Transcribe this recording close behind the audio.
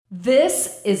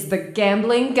This is the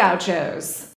Gambling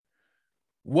Gauchos.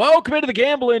 Welcome into the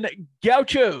Gambling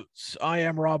Gauchos. I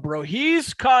am Rob Rowe.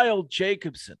 He's Kyle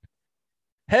Jacobson,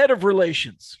 head of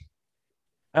relations.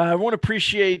 I want to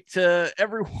appreciate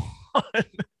everyone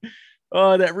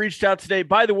that reached out today.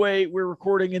 By the way, we're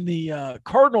recording in the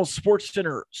Cardinal Sports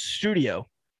Center studio.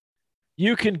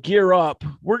 You can gear up.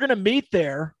 We're going to meet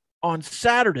there on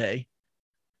Saturday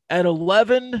at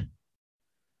 11.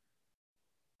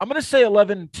 I'm going to say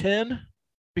 11:10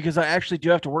 because I actually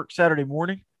do have to work Saturday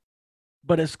morning,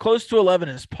 but as close to 11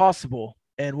 as possible.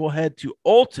 And we'll head to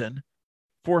Alton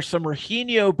for some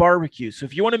Rajino barbecue. So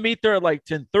if you want to meet there at like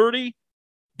 10:30,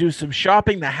 do some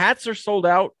shopping. The hats are sold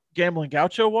out, Gambling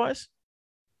Gaucho wise.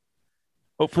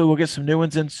 Hopefully we'll get some new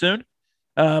ones in soon.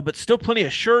 But still plenty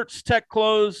of shirts, tech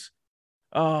clothes.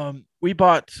 We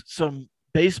bought some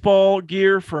baseball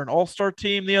gear for an all-star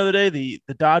team the other day. The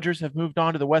Dodgers have moved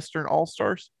on to the Western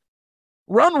All-Stars.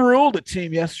 Run ruled a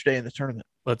team yesterday in the tournament.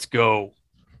 Let's go.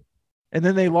 And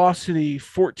then they lost to the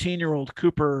 14-year-old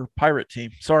Cooper Pirate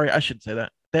team. Sorry, I shouldn't say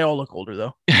that. They all look older,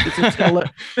 though. It's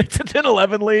a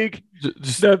 10-11 league.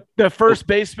 The first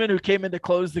baseman who came in to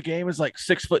close the game was like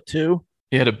 6'2".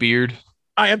 He had a beard.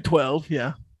 I am 12,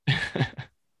 yeah.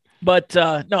 But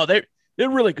no, they're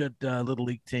really good little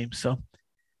league team. So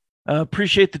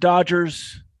appreciate the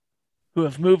Dodgers who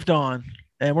have moved on,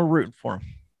 and we're rooting for them.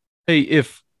 Hey,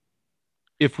 if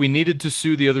we needed to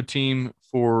sue the other team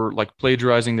for like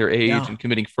plagiarizing their age and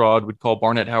committing fraud, we'd call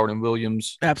Barnett, Howard, and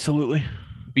Williams. Absolutely.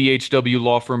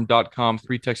 BHWlawfirm.com,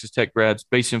 3 Texas Tech grads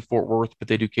based in Fort Worth, but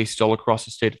they do cases all across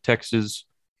the state of Texas.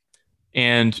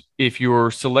 And if your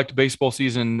select baseball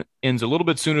season ends a little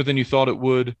bit sooner than you thought it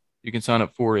would, you can sign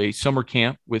up for a summer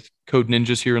camp with Code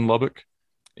Ninjas here in Lubbock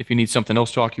if you need something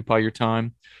else to occupy your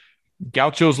time.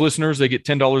 Gauchos listeners, they get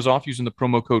 $10 off using the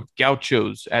promo code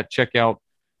Gauchos at checkout.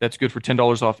 That's good for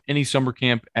 $10 off any summer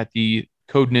camp at the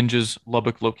Code Ninjas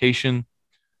Lubbock location.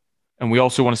 And we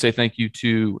also want to say thank you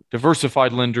to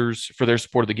Diversified Lenders for their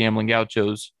support of the Gambling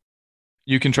Gauchos.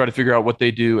 You can try to figure out what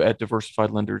they do at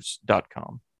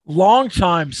diversifiedlenders.com.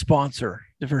 Longtime sponsor,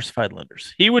 Diversified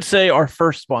Lenders. He would say our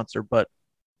first sponsor, but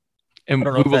and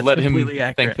we will let him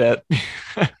think that.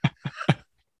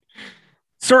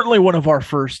 Certainly one of our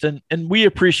first, and we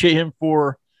appreciate him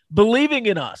for believing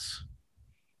in us.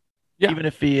 Yeah. Even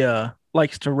if he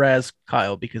likes to razz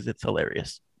Kyle because it's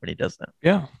hilarious when he does that.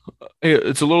 Yeah.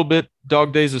 It's a little bit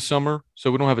dog days of summer,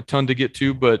 so we don't have a ton to get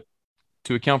to, but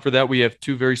to account for that, we have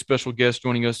 2 very special guests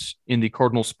joining us in the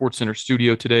Cardinal Sports Center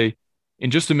studio today.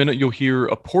 In just a minute, you'll hear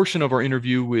a portion of our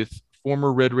interview with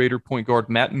former Red Raider point guard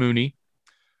Matt Mooney.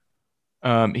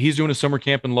 He's doing a summer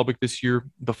camp in Lubbock this year.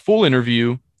 The full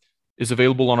interview is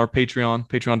available on our Patreon,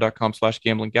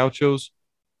 patreon.com/gamblinggauchos.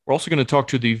 We're also going to talk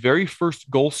to the very first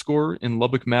goal scorer in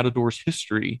Lubbock Matadors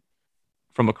history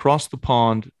from across the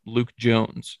pond, Luke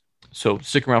Jones. So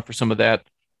stick around for some of that.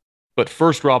 But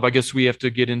first, Rob, I guess we have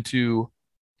to get into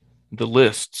the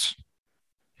lists.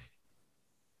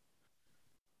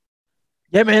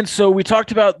 Yeah, man. So we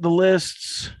talked about the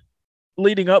lists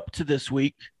leading up to this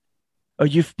week.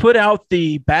 You've put out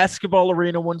the Basketball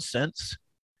Arena one since.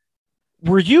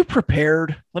 Were you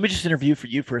prepared? Let me just interview for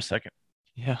you for a second.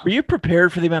 Yeah. Were you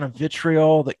prepared for the amount of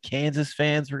vitriol that Kansas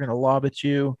fans were going to lob at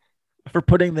you for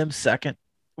putting them second?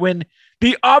 When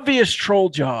the obvious troll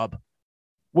job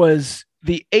was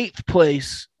the 8th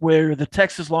place where the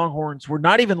Texas Longhorns were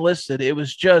not even listed. It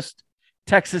was just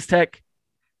Texas Tech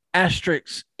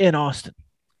asterisks in Austin.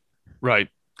 Right.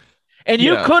 And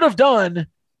you could have done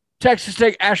Texas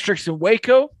Tech asterisks in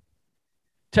Waco,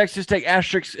 Texas Tech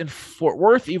asterisks in Fort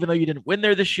Worth. Even though you didn't win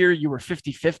there this year, you were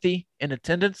 50-50 in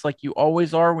attendance like you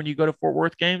always are when you go to Fort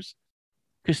Worth games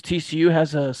because TCU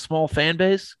has a small fan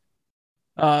base.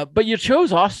 But you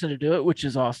chose Austin to do it, which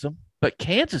is awesome. But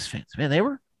Kansas fans, man, they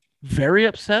were very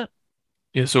upset.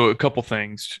 Yeah, so a couple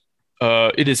things.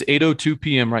 It is 8:02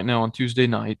 p.m. right now on Tuesday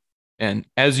night. And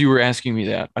as you were asking me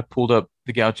that, I pulled up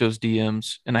the Gauchos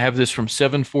DMs, and I have this from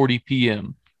 7:40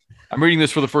 p.m. I'm reading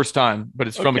this for the first time, but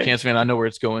it's from a Kansas fan. I know where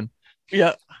it's going.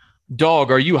 Yeah.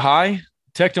 Dog, are you high?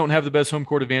 Tech don't have the best home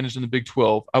court advantage in the Big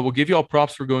 12. I will give you all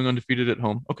props for going undefeated at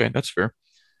home. Okay, that's fair.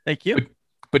 Thank you.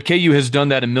 But KU has done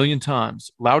that a million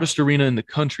times. Loudest arena in the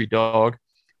country, dog.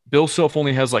 Bill Self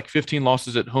only has like 15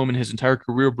 losses at home in his entire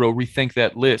career, bro. Rethink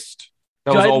that list.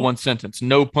 That was all one sentence.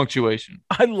 No punctuation.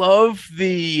 I love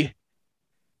the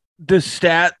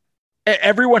stat.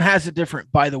 Everyone has it different,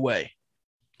 by the way.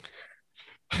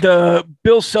 The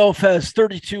Bill Self has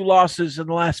 32 losses in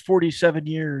the last 47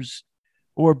 years,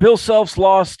 or Bill Self's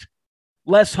lost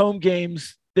less home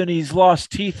games than he's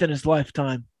lost teeth in his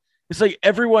lifetime. It's like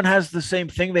everyone has the same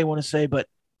thing they want to say, but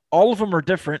All of them are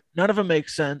different. None of them make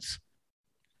sense.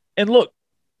 And look,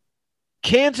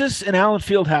 Kansas and Allen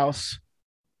Fieldhouse,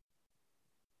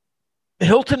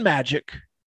 Hilton Magic,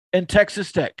 and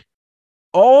Texas Tech,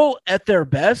 all at their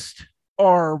best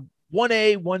are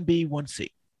 1A, 1B, 1C.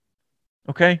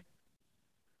 Okay?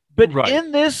 But Right.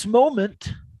 in this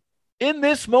moment,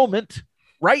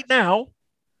 right now,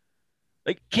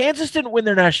 like Kansas didn't win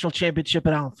their national championship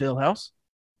at Allen Fieldhouse,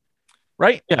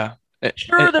 right? Yeah.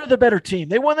 Sure, they're the better team.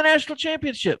 They won the national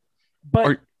championship,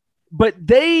 but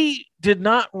they did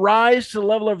not rise to the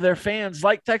level of their fans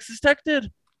like Texas Tech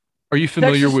did. Are you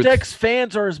familiar Texas with Tech's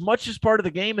fans are as much as part of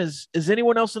the game as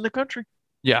anyone else in the country.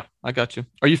 Yeah, I got you.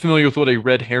 Are you familiar with what a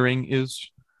red herring is?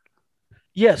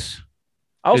 Yes.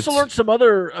 I also It's- learned some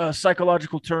other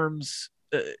psychological terms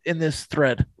in this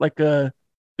thread, like the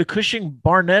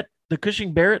Cushing-Barrett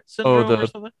syndrome or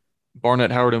something.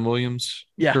 Barnett, Howard, and Williams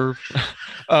Yeah. curve.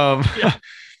 Yeah.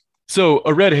 So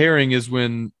a red herring is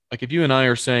when, like, if you and I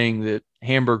are saying that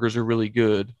hamburgers are really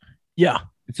good, Yeah.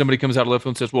 and somebody comes out of left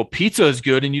field and says, well, pizza is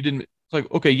good, and you didn't, it's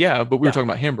like, okay, yeah, but we were talking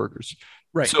about hamburgers.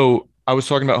 Right. So I was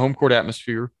talking about home court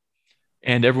atmosphere,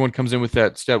 and everyone comes in with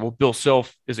that stat, well, Bill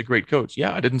Self is a great coach.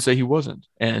 Yeah, I didn't say he wasn't.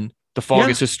 And the Fog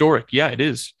is historic. Yeah, it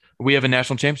is. We have a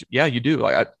national championship. Yeah, you do.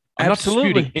 I'm not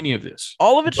disputing any of this.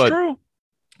 All of it's true.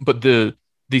 But the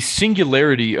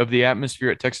singularity of the atmosphere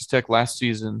at Texas Tech last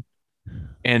season,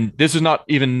 and this is not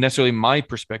even necessarily my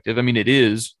perspective. I mean, it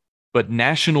is, but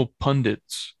national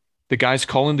pundits, the guys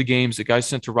calling the games, the guys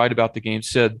sent to write about the game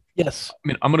said, yes. I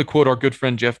mean, I'm going to quote our good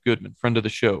friend Jeff Goodman, friend of the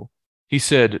show. He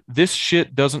said, this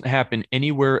shit doesn't happen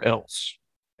anywhere else.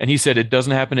 And he said, it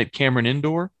doesn't happen at Cameron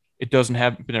Indoor. It doesn't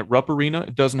happen at Rupp Arena.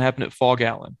 It doesn't happen at Fog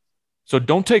Allen. So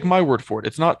don't take my word for it.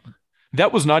 It's not,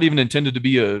 that was not even intended to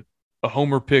be a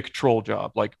homer pick troll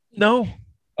job. Like, no.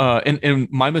 And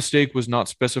my mistake was not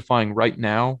specifying right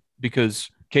now, because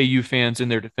KU fans in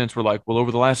their defense were like, well,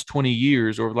 over the last 20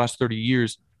 years or over the last 30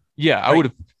 years. Yeah, I would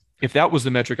have, if that was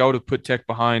the metric, I would have put Tech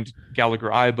behind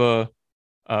Gallagher-Iba,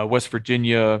 West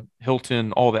Virginia,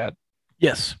 Hilton, all that.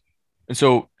 Yes. And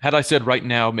so had I said right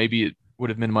now, maybe it would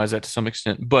have minimized that to some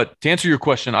extent. But to answer your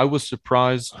question, I was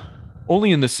surprised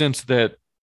only in the sense that,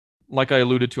 like I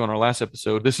alluded to on our last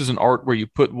episode, this is an art where you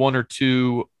put one or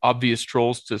two obvious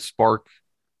trolls to spark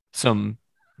some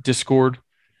discord.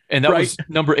 And that was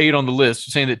number 8 on the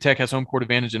list, saying that Tech has home court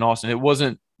advantage in Austin. It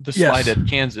wasn't the slide at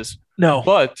Kansas. No.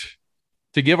 But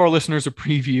to give our listeners a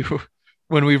preview,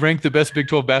 when we rank the best Big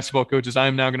 12 basketball coaches, I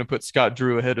am now going to put Scott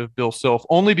Drew ahead of Bill Self,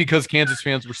 only because Kansas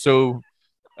fans were so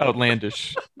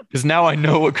outlandish. Because now I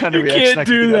know what kind of reaction I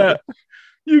can do that.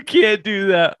 You can't do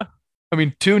that. I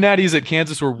mean, 2 natties at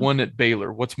Kansas or 1 at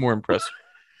Baylor. What's more impressive?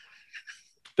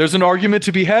 There's an argument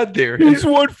to be had there. He's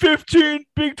won 15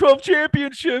 Big 12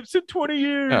 championships in 20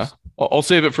 years. Yeah, I'll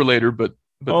save it for later, but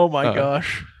oh my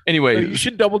gosh. Anyway, you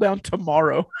should double down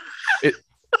tomorrow.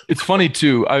 It's funny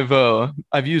too.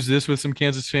 I've used this with some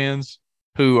Kansas fans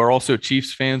who are also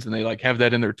Chiefs fans, and they like have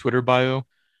that in their Twitter bio.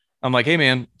 I'm like, hey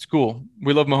man, it's cool.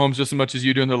 We love Mahomes just as much as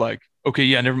you do, and they're like, okay,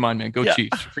 yeah, never mind, man. Go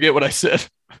Chiefs. Forget what I said.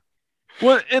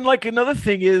 Well, and like another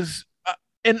thing is,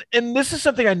 and this is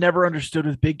something I never understood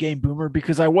with Big Game Boomer,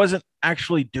 because I wasn't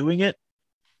actually doing it.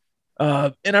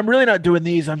 And I'm really not doing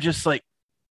these. I'm just like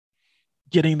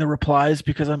getting the replies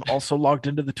because I'm also logged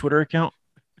into the Twitter account.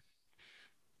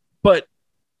 But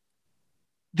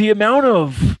the amount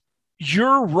of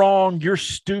you're wrong, you're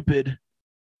stupid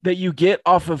that you get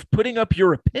off of putting up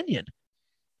your opinion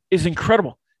is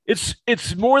incredible.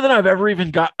 It's more than I've ever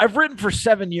even got. I've written for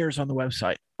 7 years on the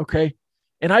website. Okay.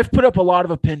 And I've put up a lot of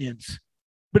opinions,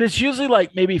 but it's usually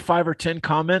like maybe 5 or 10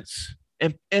 comments.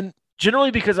 And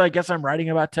generally, because I guess I'm writing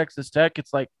about Texas Tech,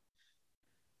 it's like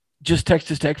just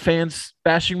Texas Tech fans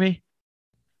bashing me.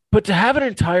 But to have an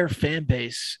entire fan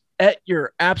base at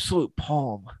your absolute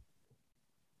palm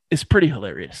is pretty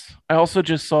hilarious. I also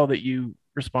just saw that you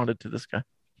responded to this guy.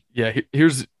 Yeah,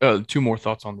 here's 2 more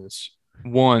thoughts on this.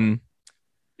 One,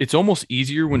 it's almost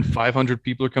easier when 500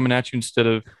 people are coming at you instead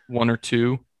of 1 or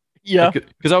 2. Yeah.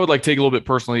 Because I would like take a little bit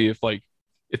personally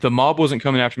if the mob wasn't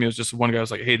coming after me, it was just one guy was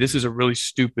like, hey, this is a really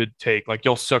stupid take. Like,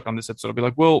 y'all suck on this episode. I'll be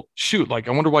like, well, shoot, like,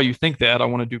 I wonder why you think that. I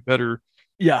want to do better.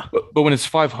 Yeah. But when it's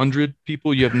 500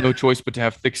 people, you have no choice but to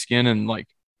have thick skin, and like,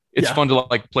 it's fun to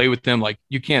like play with them. Like,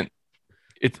 you can't,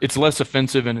 it's less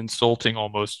offensive and insulting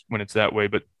almost when it's that way.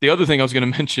 But the other thing I was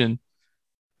going to mention,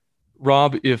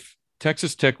 Rob, if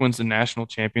Texas Tech wins the national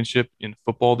championship in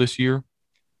football this year,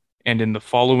 and in the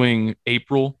following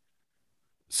April,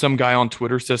 some guy on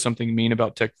Twitter says something mean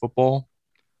about Tech football,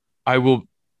 I will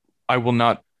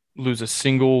not lose a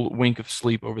single wink of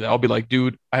sleep over that. I'll be like,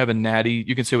 dude, I have a natty.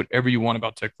 You can say whatever you want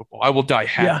about Tech football. I will die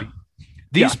happy.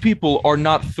 These people are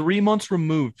not 3 months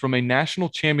removed from a national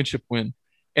championship win,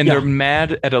 and Yeah. they're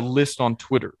mad at a list on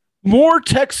Twitter. More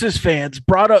Texas fans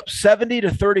brought up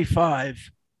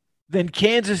 70-35 than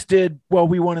Kansas did. Well,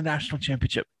 we won a national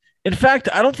championship. In fact,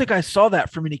 I don't think I saw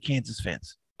that from any Kansas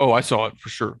fans. Oh, I saw it for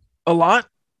sure. A lot.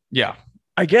 Yeah.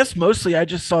 I guess mostly I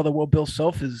just saw the Bill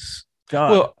Self is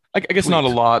God. Well, I guess not a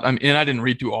Tweets. lot. I mean, and I didn't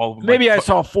read through all of them. Maybe I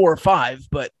saw 4 or 5,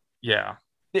 but Yeah.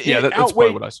 it Yeah, that's probably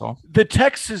outweighed what I saw. the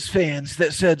Texas fans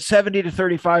that said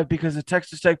 70-35 because the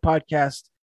Texas Tech podcast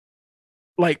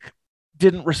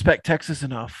didn't respect Texas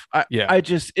enough.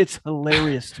 It's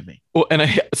hilarious to me. Well, and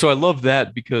I love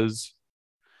that because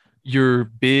you're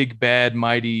big, bad,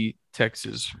 mighty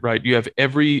Texas, right? You have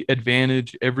every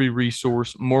advantage, every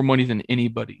resource, more money than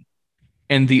anybody.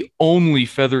 And the only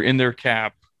feather in their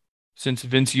cap since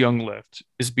Vince Young left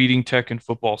is beating Tech in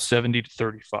football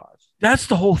 70-35. That's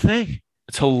the whole thing.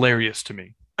 It's hilarious to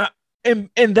me. And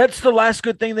that's the last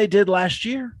good thing they did last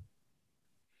year.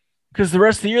 Because the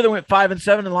rest of the year they went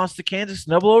 5-7 and lost to Kansas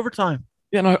in double overtime.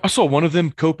 Yeah, and I saw one of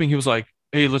them coping. He was like,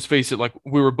 hey, let's face it, like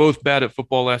we were both bad at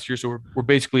football last year, so we're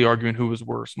basically arguing who was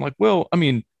worse. I'm like, well, I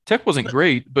mean, Tech wasn't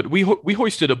great, but we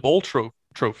hoisted a bowl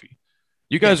trophy.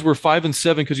 You guys were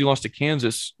 5-7 because you lost to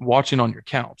Kansas watching on your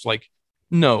couch. Like,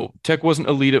 no, Tech wasn't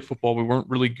elite at football. We weren't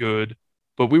really good,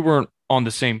 but we weren't on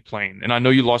the same plane. And I know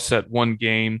you lost that one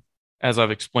game, as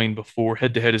I've explained before.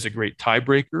 Head-to-head is a great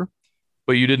tiebreaker,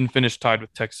 but you didn't finish tied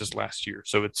with Texas last year,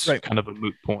 so it's kind of a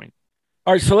moot point.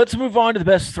 All right, so let's move on to the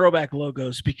best throwback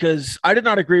logos because I did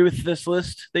not agree with this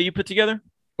list that you put together.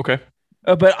 Okay.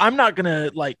 But I'm not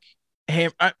gonna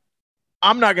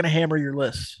I'm not gonna hammer your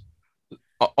list.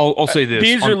 I'll say this.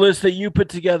 These are lists that you put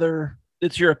together.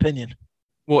 It's your opinion.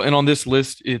 Well, and on this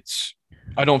list,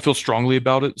 I don't feel strongly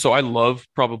about it. So I love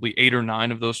probably 8 or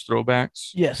 9 of those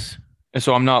throwbacks. Yes. And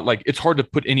so I'm not it's hard to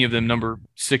put any of them number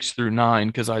 6 through 9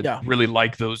 because I really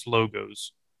like those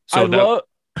logos. So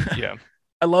yeah.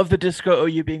 I love the Disco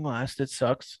OU being last. It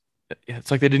sucks. Yeah, it's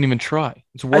like they didn't even try.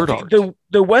 It's word art.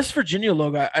 The West Virginia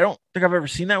logo, I don't think I've ever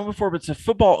seen that one before, but it's a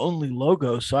football-only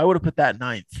logo, so I would have put that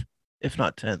 9th, if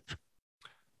not 10th.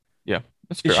 Yeah,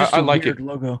 that's fair. It's just I a like weird it.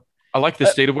 Logo. I like the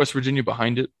state of West Virginia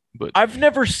behind it, but I've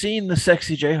never seen the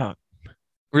sexy Jayhawk.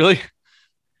 Really?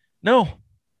 No.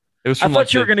 It was I from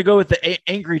thought you were going to go with the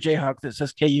angry Jayhawk that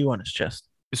says KU on his chest.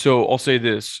 So I'll say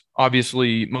this.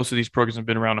 Obviously, most of these programs have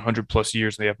been around 100 plus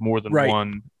years. They have more than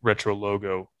one retro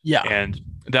logo. Yeah. And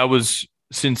that was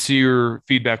sincere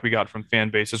feedback we got from fan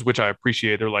bases, which I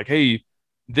appreciate. They're like, hey,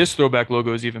 this throwback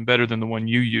logo is even better than the one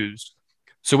you used.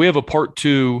 So we have a part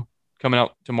 2 coming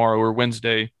out tomorrow or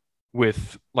Wednesday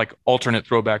with alternate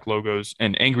throwback logos,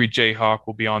 and Angry Jayhawk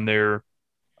will be on there.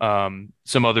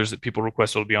 Some others that people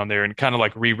requested will be on there, and kind of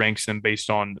re-ranks them based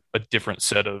on a different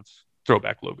set of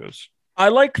throwback logos. I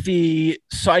like the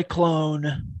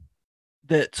cyclone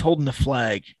that's holding the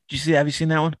flag. Did you see that? Have you seen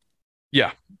that one?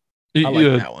 Yeah. I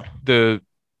like that one. The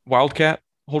Wildcat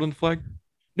holding the flag?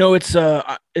 No, it's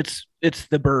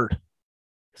the bird.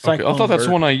 Okay. I thought that's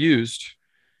the one I used.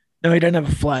 No, he doesn't have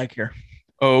a flag here.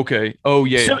 Oh, okay. Oh,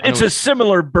 yeah. It's a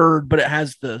similar bird, but it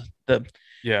has the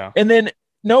yeah. And then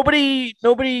nobody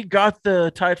got the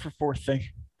tied for 4th thing.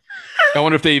 I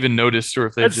wonder if they even noticed or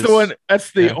if they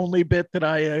That's the only bit that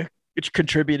I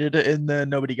contributed, and then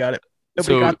nobody got it.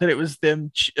 Nobody got that it was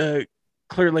them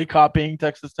clearly copying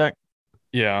Texas Tech.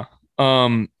 Yeah.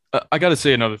 I got to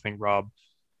say another thing, Rob.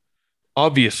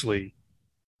 Obviously,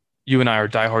 you and I are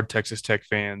diehard Texas Tech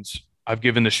fans. I've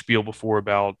given the spiel before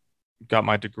about got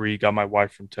my degree, got my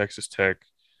wife from Texas Tech.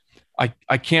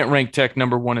 I can't rank Tech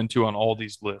number 1 and 2 on all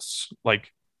these lists.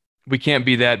 We can't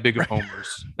be that big of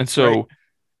homers. And so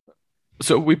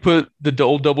So we put the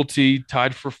old Double T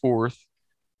tied for 4th,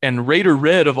 and Raider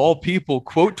Red of all people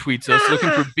quote tweets us looking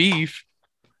for beef.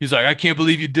 He's like, I can't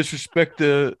believe you disrespect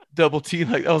the Double T.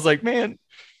 I was like, man,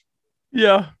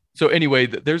 yeah. So anyway,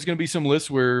 there's going to be some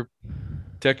lists where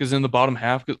Tech is in the bottom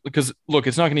half because look,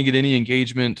 it's not going to get any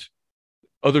engagement.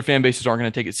 Other fan bases aren't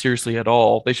going to take it seriously at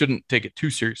all. They shouldn't take it too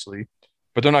seriously,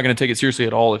 but they're not going to take it seriously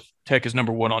at all if Tech is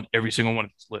number 1 on every single one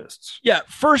of these lists. Yeah.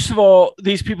 First of all,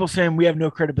 these people saying we have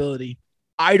no credibility.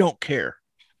 I don't care.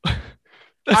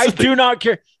 I do not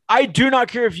care. I do not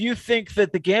care if you think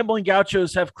that the Gambling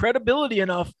Gauchos have credibility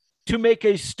enough to make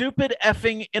a stupid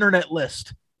effing internet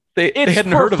list. They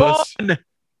hadn't heard of us.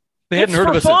 They hadn't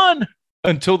heard of us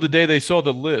until the day they saw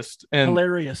the list. And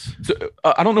hilarious. So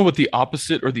I don't know what the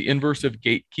opposite or the inverse of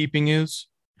gatekeeping is,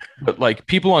 but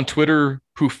people on Twitter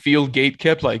who feel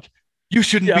gatekept, you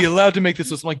shouldn't be allowed to make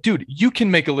this list. I'm like, dude, you can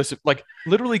make a list of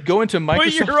literally go into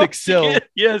Microsoft Excel,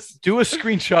 yes, do a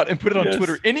screenshot and put it on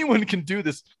Twitter. Anyone can do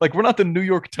this. We're not the New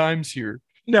York Times here.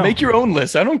 No, Make your own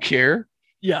list. I don't care.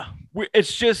 yeah,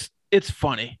 it's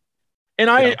funny, and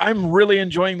Yeah. I'm really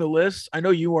enjoying the list. I know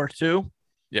you are too.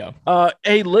 Yeah.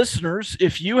 Hey, listeners,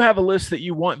 if you have a list that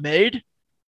you want made,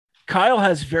 Kyle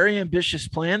has very ambitious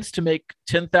plans to make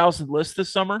 10,000 lists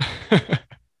this summer.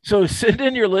 So send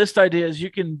in your list ideas. You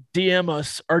can DM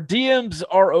us. Our DMs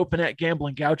are open at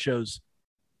Gambling Gauchos.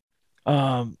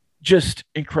 Just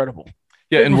incredible.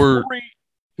 Yeah, and go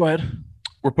ahead.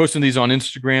 we're posting these on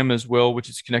Instagram as well, which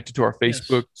is connected to our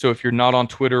Facebook. Yes. So if you're not on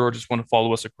Twitter or just want to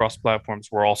follow us across platforms,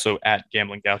 we're also at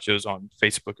Gambling Gauchos on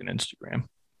Facebook and Instagram.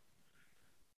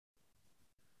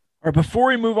 All right, before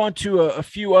we move on to a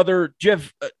few other, do you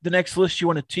have the next list you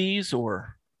want to tease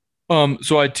or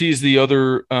So I teased the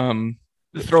other the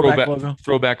throwback logo?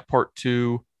 Throwback part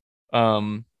 2.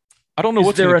 I don't know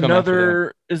Is there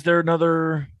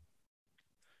another?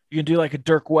 You can do like a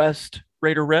Dirk West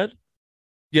Raider Red.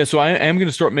 Yeah, so I am going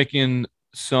to start making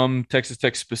some Texas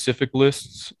Tech specific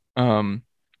lists.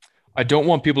 I don't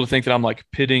want people to think that I'm like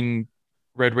pitting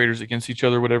Red Raiders against each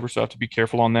other or whatever, so I have to be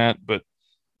careful on that. But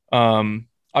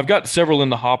I've got several in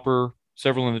the hopper,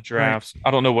 several in the drafts. Right.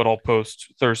 I don't know what I'll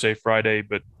post Thursday, Friday,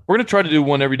 but we're going to try to do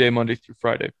one every day, Monday through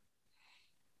Friday.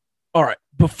 All right.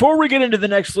 Before we get into the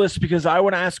next list, because I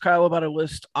want to ask Kyle about a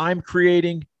list I'm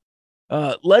creating,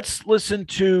 let's listen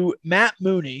to Matt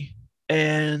Mooney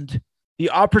and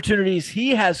the opportunities he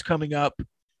has coming up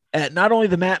at not only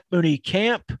the Matt Mooney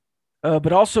camp,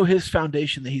 but also his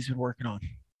foundation that he's been working on.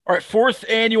 All right. 4th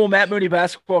annual Matt Mooney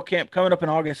basketball camp coming up in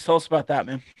August. Tell us about that,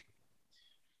 man.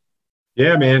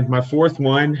 Yeah, man. My 4th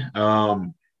one.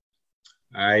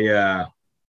 I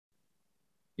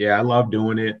love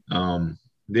doing it.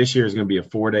 This year is going to be a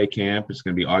 4-day camp. It's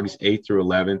going to be August 8th through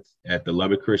 11th at the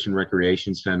Lubbock Christian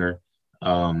Recreation Center.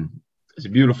 It's a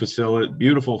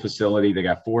beautiful facility. They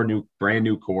got 4 brand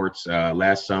new courts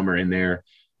last summer in there.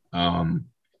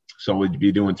 So we'd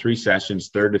be doing 3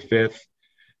 sessions, 3rd to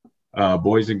 5th,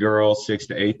 boys and girls, 6th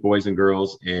to 8th boys and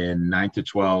girls, and 9th to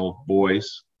 12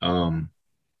 boys.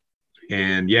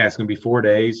 And yeah, it's going to be 4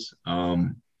 days.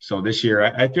 So this year,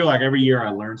 I feel like every year I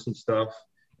learn some stuff.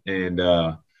 And,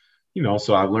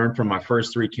 so I've learned from my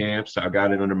first 3 camps. I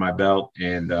got it under my belt.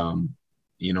 And,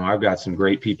 I've got some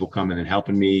great people coming and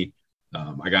helping me.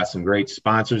 I got some great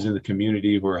sponsors in the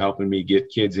community who are helping me get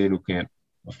kids in who can't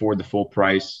afford the full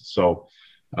price. So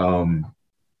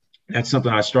that's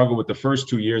something I struggled with the first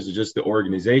 2 years, is just the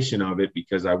organization of it,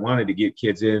 because I wanted to get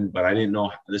kids in, but I didn't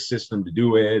know the system to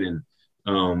do it. And,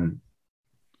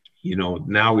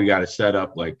 now we got to set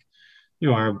up I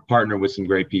partner with some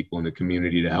great people in the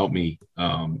community to help me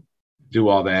do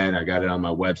all that. I got it on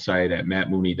my website at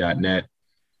mattmooney.net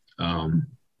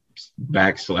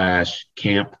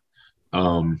 /camp.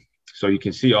 So you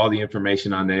can see all the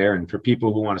information on there. And for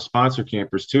people who want to sponsor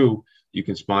campers too, you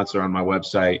can sponsor on my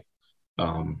website.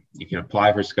 You can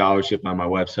apply for scholarship on my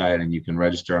website, and you can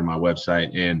register on my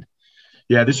website. And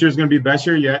yeah, this year's going to be the best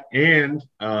year yet. And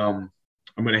I'm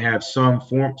going to have some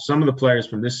of the players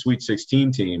from this Sweet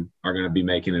 16 team are going to be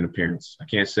making an appearance. I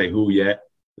can't say who yet,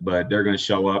 but they're going to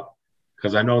show up,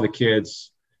 because I know the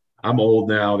kids. I'm old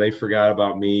now. They forgot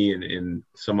about me and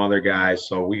some other guys.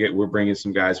 So we're bringing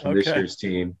some guys from this year's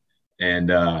team. And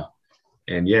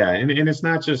it's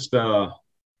not just I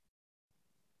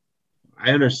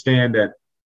understand that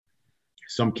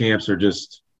some camps are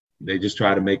they just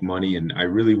try to make money. And I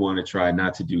really want to try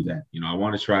not to do that. I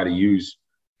want to try to use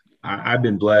I've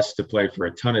been blessed to play for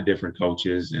a ton of different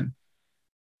coaches and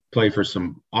play for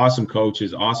some awesome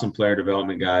coaches, awesome player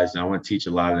development guys. And I want to teach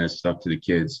a lot of that stuff to the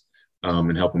kids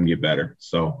and help them get better.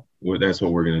 So that's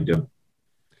what we're going to do.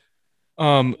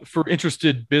 For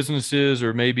interested businesses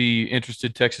or maybe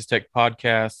interested Texas Tech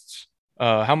podcasts,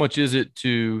 how much is it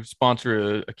to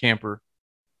sponsor a camper?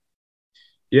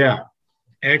 Yeah.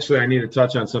 Actually, I need to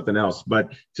touch on something else,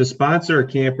 but to sponsor a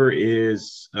camper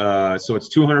is, so it's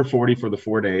 $240 for the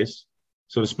 4 days.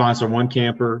 So to sponsor one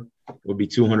camper would be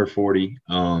 $240.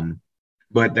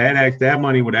 But that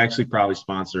money would actually probably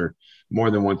sponsor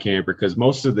more than one camper, because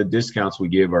most of the discounts we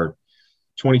give are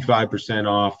 25%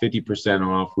 off, 50%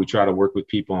 off. We try to work with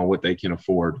people on what they can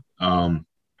afford. Well,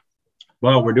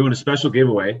 we're doing a special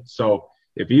giveaway. So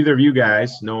if either of you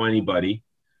guys know anybody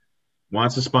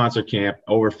wants to sponsor camp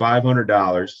over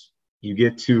 $500, you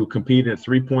get to compete in a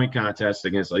 3-point contest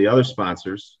against the other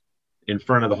sponsors in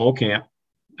front of the whole camp.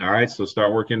 All right. So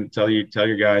start working, tell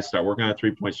your guys, start working on a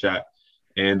 3-point shot.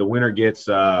 And the winner gets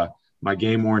my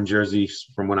game worn jersey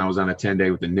from when I was on a 10-day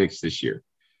with the Knicks this year.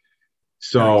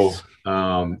 So,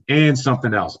 nice. And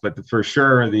something else, but for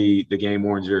sure the game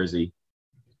worn jersey.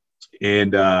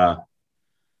 And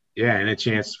Yeah, and a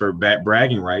chance for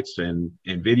bragging rights and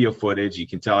video footage. You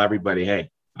can tell everybody, hey,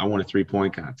 I won a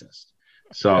 3-point contest.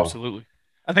 So Absolutely.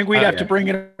 I think we'd have to yeah. bring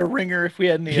in a ringer if we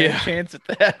had any Yeah. chance at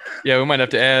that. Yeah, we might have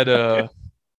to add. I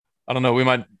don't know. We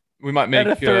might make Add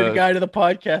a third guy to the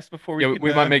podcast before we. Yeah, can,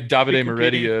 we might make Davide competing.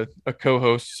 Moretti a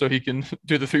co-host so he can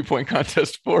do the 3-point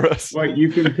contest for us. Well, you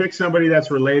can pick somebody that's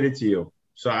related to you.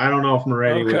 So I don't know if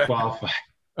Moretti would Okay. qualify.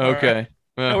 Okay. Right.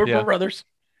 Well, No, we're yeah. brothers.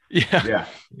 Yeah.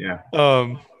 Yeah.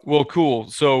 Well, cool.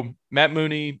 So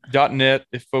mattmooney.net,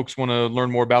 if folks want to learn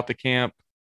more about the camp,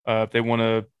 if they want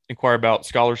to inquire about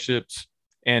scholarships,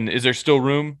 and is there still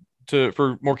room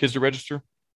for more kids to register?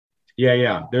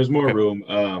 Yeah. There's more Okay. room.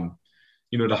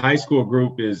 The high school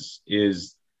group is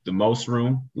the most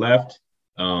room left.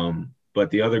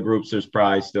 But the other groups, there's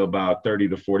probably still about 30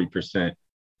 to 40%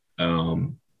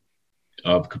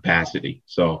 of capacity.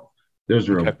 So there's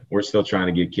room. Okay. We're still trying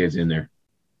to get kids in there.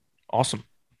 Awesome.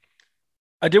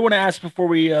 I did want to ask before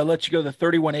we let you go, the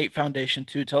 31-8 Foundation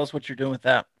too. Tell us what you're doing with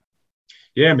that.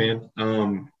 Yeah, man.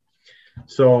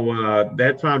 So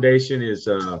that foundation is,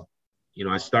 I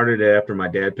started it after my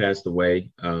dad passed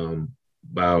away.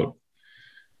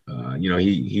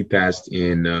 He passed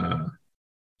in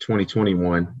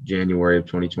 2021, January of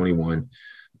 2021.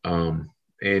 And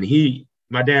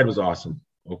my dad was awesome.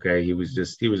 Okay. He was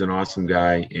an awesome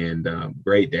guy and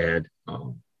great dad.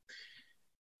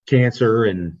 Cancer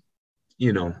and,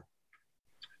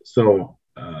 so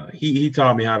he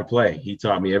taught me how to play. He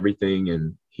taught me everything.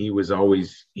 And he was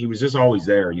just always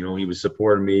there. He was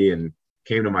supporting me and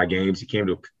came to my games. He came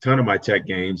to a ton of my tech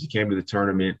games. He came to the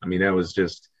tournament. I mean, that was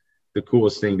just the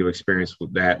coolest thing to experience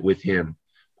with him.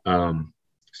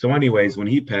 So anyways, when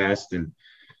he passed and,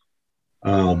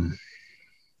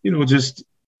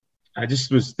 I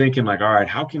just was thinking like, all right,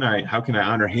 how can I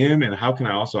honor him? And how can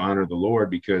I also honor the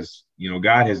Lord? Because,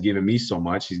 God has given me so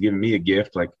much. He's given me a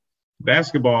gift. Like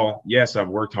basketball, yes, I've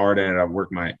worked hard at it. I've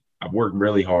worked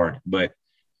really hard, but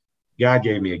God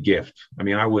gave me a gift. I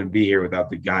mean, I wouldn't be here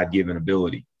without the God-given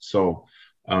ability. So,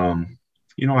 I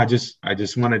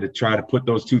just wanted to try to put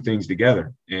those two things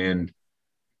together. And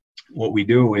what we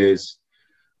do is,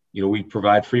 we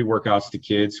provide free workouts to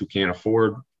kids who can't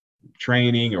afford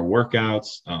training or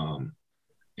workouts,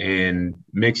 and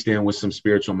mixed in with some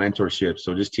spiritual mentorship.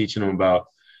 So just teaching them about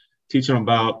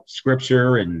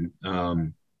scripture and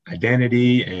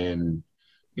identity and,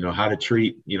 how to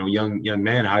treat, young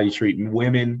men, how you treat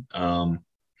women,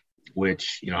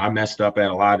 which, I messed up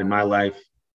at a lot in my life,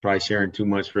 probably sharing too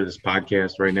much for this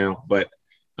podcast right now, but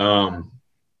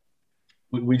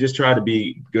we just try to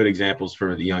be good examples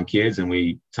for the young kids, and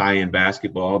we tie in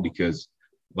basketball because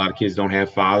a lot of kids don't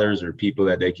have fathers or people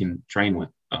that they can train with.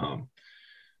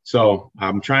 So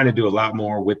I'm trying to do a lot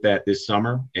more with that this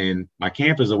summer, and my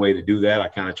camp is a way to do that. I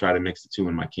kind of try to mix the two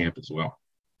in my camp as well.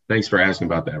 Thanks for asking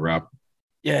about that, Rob.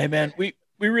 Yeah, man, we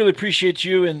really appreciate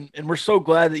you, and we're so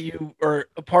glad that you are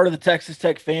a part of the Texas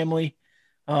Tech family,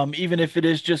 even if it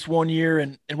is just 1 year,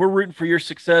 and we're rooting for your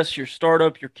success, your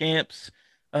startup, your camps,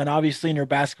 and obviously in your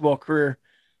basketball career.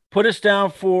 Put us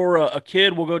down for a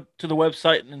kid. We'll go to the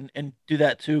website and do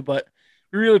that too. But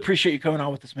we really appreciate you coming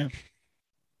on with us, man.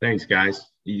 Thanks, guys.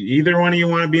 Either one of you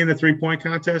want to be in the 3-point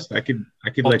contest? I could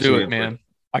I'll let do you it, in, man.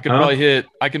 I can probably hit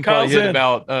Kyle's in.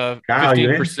 about Kyle, you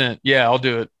in? 15%. Yeah, I'll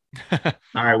do it.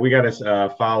 All right, we got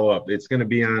to follow up. It's going to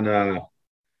be on.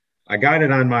 I got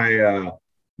it on my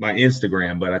my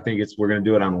Instagram, but I think we're going to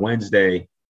do it on Wednesday,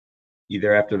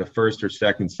 either after the first or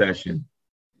second session.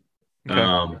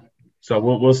 Okay. So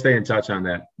we'll stay in touch on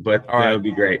that, but All right. That would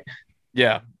be great.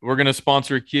 Yeah, we're going to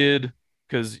sponsor a kid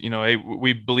because, hey,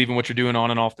 we believe in what you're doing on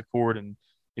and off the court. And,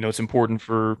 it's important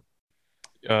for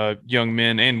young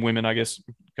men and women, I guess,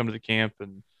 come to the camp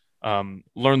and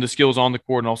learn the skills on the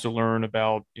court and also learn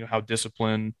about, how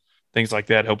discipline, things like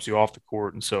that helps you off the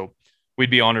court. And so we'd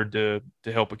be honored to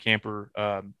help a camper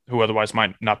who otherwise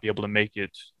might not be able to make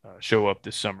it show up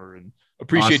this summer. And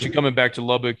appreciate Awesome. you coming back to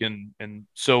Lubbock and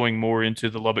sowing more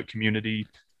into the Lubbock community.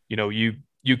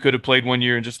 You could have played 1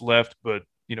 year and just left, but,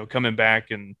 coming back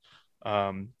and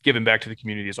giving back to the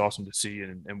community is awesome to see.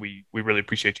 And we really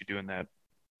appreciate you doing that.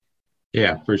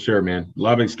 Yeah, for sure, man.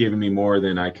 Lubbock's given me more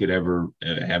than I could ever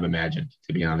have imagined,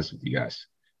 to be honest with you guys.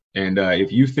 And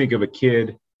if you think of a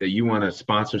kid that you want to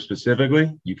sponsor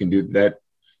specifically, you can do that.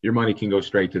 Your money can go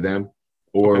straight to them,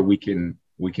 or Okay.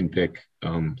 we can pick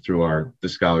through the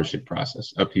scholarship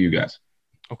process. Up to you guys.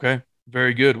 Okay.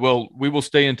 Very good. Well, we will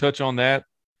stay in touch on that.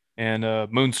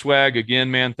 And Moon Swag, again,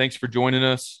 man, thanks for joining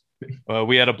us.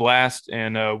 We had a blast,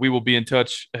 and we will be in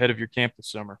touch ahead of your camp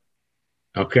this summer.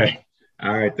 Okay.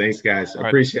 All right. Thanks, guys. All right.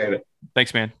 Appreciate it.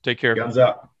 Thanks, man. Take care. Guns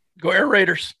up. Go Air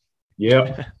Raiders.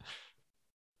 Yep.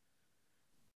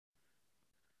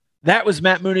 That was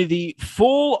Matt Mooney. The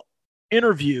full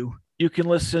interview, you can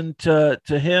listen to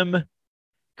him,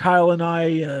 Kyle, and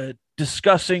I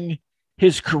discussing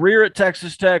his career at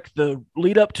Texas Tech, the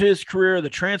lead up to his career, the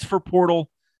transfer portal,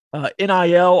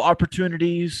 NIL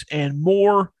opportunities, and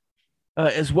more,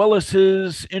 as well as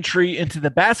his entry into the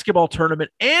basketball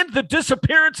tournament and the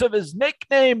disappearance of his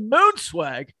nickname,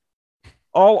 Moonswag,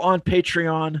 all on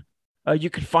Patreon.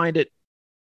 You can find it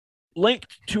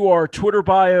linked to our Twitter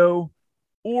bio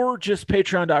or just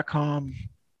patreon.com,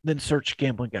 then search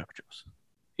Gambling Gauchos.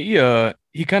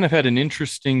 He kind of had an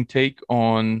interesting take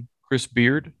on Chris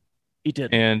Beard. He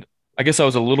did. And I guess I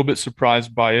was a little bit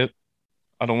surprised by it.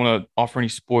 I don't want to offer any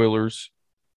spoilers.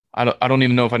 I don't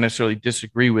even know if I necessarily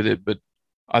disagree with it, but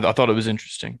I thought it was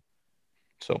interesting.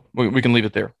 So we can leave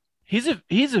it there. He's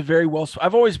a very well.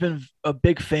 I've always been a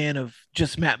big fan of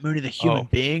just Matt Mooney, the human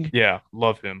being. Yeah,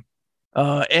 love him.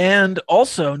 And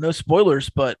also, no spoilers,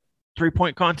 but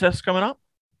 3-point contest coming up.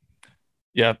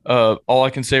 Yeah. All I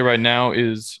can say right now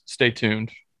is stay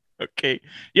tuned. Okay.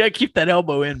 Yeah, keep that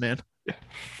elbow in, man,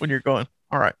 when you're going.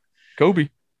 All right. Kobe.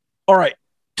 All right.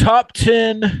 Top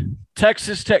 10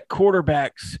 Texas Tech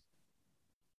quarterbacks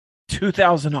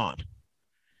 2000 on.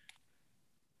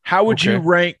 How would you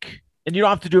rank? And you don't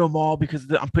have to do them all because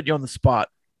I'm putting you on the spot.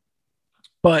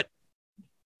 But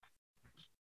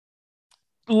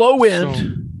low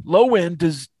end,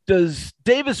 does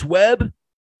Davis Webb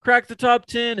crack the top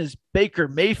 10? Is Baker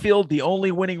Mayfield the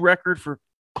only winning record for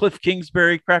Cliff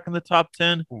Kingsbury cracking the top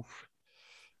 10?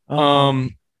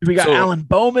 We got Alan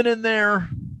Bowman in there.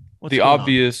 The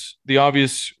obvious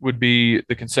would be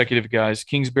the consecutive guys: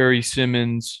 Kingsbury,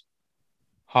 Simmons,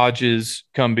 Hodges,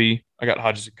 Cumbie. I got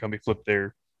Hodges and Cumbie flipped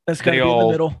there. That's going to be in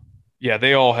the middle. Yeah,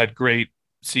 they all had great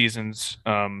seasons.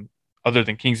 Other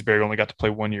than Kingsbury, only got to play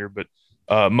 1 year, but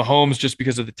Mahomes, just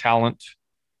because of the talent,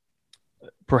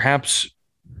 perhaps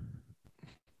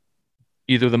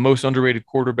either the most underrated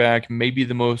quarterback, maybe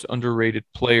the most underrated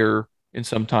player in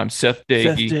some time. Seth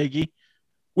Doege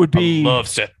would be. I love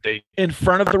Seth Doege. In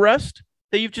front of the rest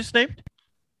that you've just named.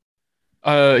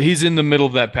 He's in the middle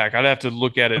of that pack. I'd have to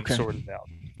look at it and sort it out.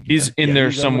 He's in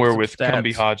there somewhere with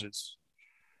Cumbie Hodges.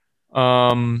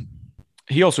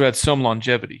 He also had some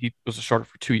longevity. He was a starter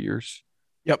for 2 years.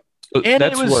 Yep. So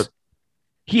and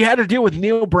he had to deal with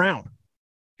Neil Brown,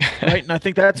 right? And I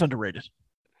think that's underrated.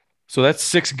 So that's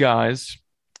 6 guys.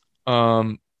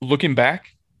 Looking back,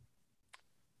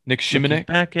 Nick Shimonek.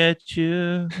 Back at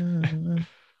you.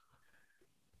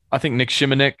 I think Nick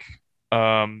Shimonek.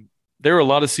 There were a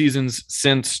lot of seasons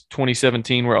since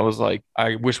 2017 where I was like,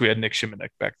 I wish we had Nick Shimonek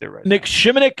back there right now. Nick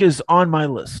Shimonek is on my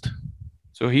list.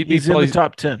 So he's in the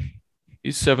top 10.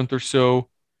 He's 7th or so.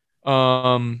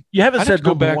 You haven't said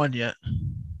number 1 yet.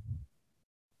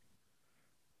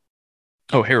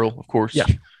 Oh, Harrell, of course. Yeah.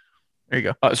 There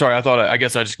you go. Sorry, I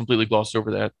guess I just completely glossed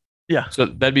over that. Yeah. So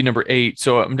that'd be number 8.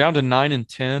 So I'm down to 9 and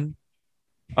 10.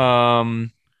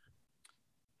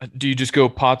 Do you just go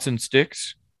Potts and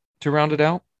Sticks to round it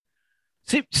out?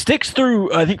 See, Sticks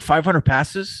threw, I think, 500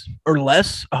 passes or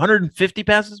less, 150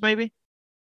 passes maybe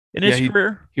in his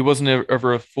career. He wasn't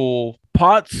ever a full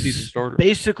Potts season starter.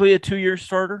 Basically a 2-year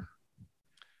starter.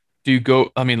 Do you go?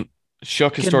 I mean,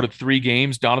 Shuck has started 3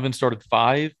 games. Donovan started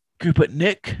 5. Could you put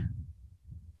Nick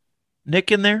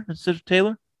in there instead of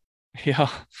Taylor? Yeah.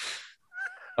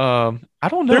 I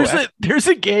don't know. There's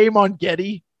a game on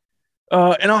Getty,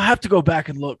 and I'll have to go back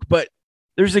and look, but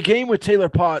there's a game with Taylor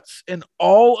Potts, and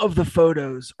all of the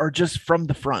photos are just from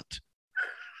the front.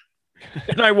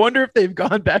 And I wonder if they've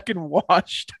gone back and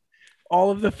watched all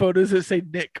of the photos that say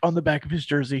Nick on the back of his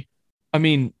jersey. I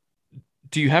mean,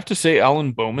 do you have to say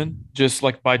Alan Bowman just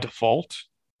like by default?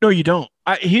 No, you don't.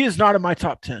 He is not in my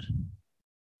top 10.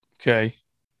 Okay.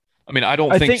 I mean, I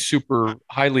don't think super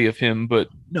highly of him, but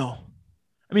no.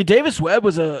 I mean, Davis Webb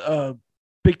was a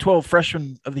Big 12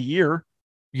 freshman of the year.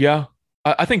 Yeah.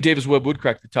 I think Davis Webb would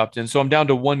crack the top 10. So I'm down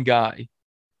to 1 guy.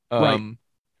 Right.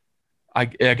 I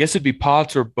guess it'd be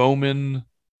Potts or Bowman.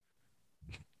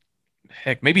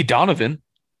 Heck, maybe Donovan.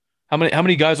 How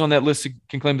many guys on that list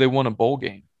can claim they won a bowl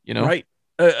game? You know, right?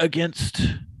 Against,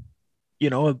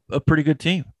 a pretty good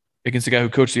team. Against the guy who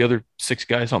coached the other 6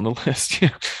 guys on the list.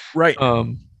 Right.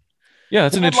 Yeah,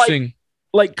 that's an interesting.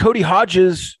 Like Cody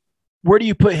Hodges, where do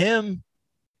you put him?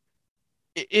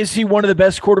 Is he one of the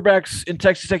best quarterbacks in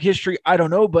Texas Tech history? I don't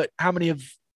know, but how many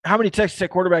Texas Tech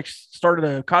quarterbacks started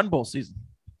a Cotton Bowl season?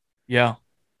 Yeah.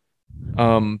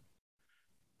 Right.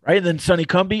 And then Sonny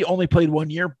Cumbie only played 1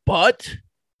 year, but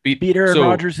beat Aaron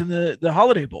Rodgers in the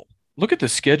Holiday Bowl. Look at the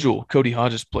schedule Cody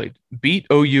Hodges played. Beat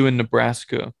OU in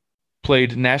Nebraska,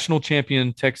 played national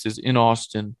champion Texas in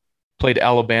Austin, played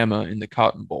Alabama in the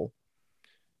Cotton Bowl.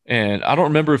 And I don't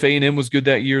remember if A&M was good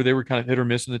that year. They were kind of hit or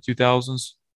miss in the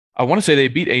 2000s. I want to say they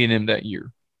beat A&M that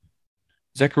year.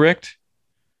 Is that correct?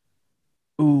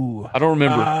 Ooh. I don't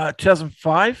remember.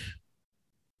 2005?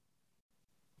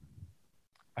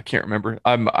 I can't remember.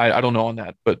 I don't know on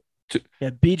that. But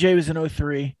Yeah, BJ was in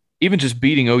 03. even just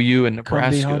beating OU and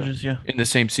Columbia Nebraska Hodges, yeah. in the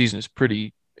same season is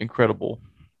pretty incredible.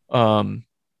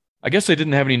 I guess they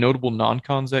didn't have any notable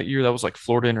non-cons that year. That was like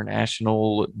Florida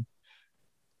International and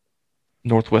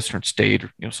Northwestern State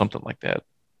or something like that.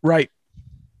 Right.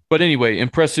 But anyway,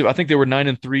 impressive. I think they were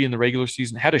 9-3 in the regular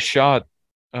season. Had a shot,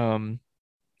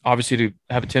 obviously, to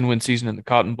have a 10-win season in the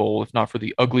Cotton Bowl, if not for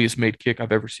the ugliest made kick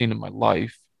I've ever seen in my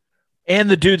life.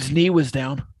 And the dude's knee was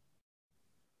down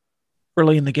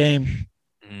early in the game.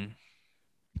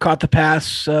 Caught the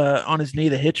pass on his knee,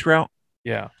 the hitch route.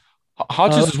 Yeah.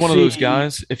 Hodges is one of those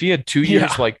guys. If he had 2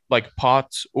 years like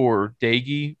Potts or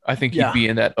Daggy, I think he'd be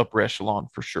in that upper echelon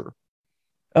for sure.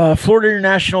 Florida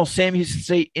International, Sam Houston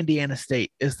State, Indiana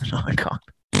State is the non-con.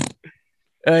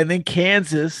 And then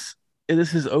Kansas,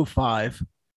 this is 05.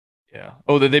 Yeah.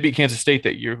 Oh, they beat Kansas State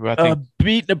that year, who I think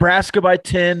beat Nebraska by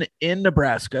 10 in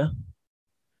Nebraska.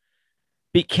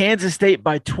 Beat Kansas State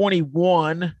by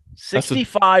 21,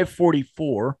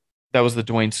 65-44. That was the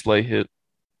Dwayne Slay hit.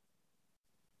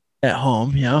 At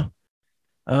home, yeah.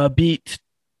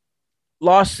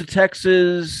 Lost to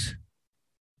Texas,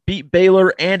 beat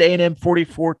Baylor and A&M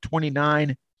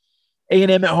 44-29.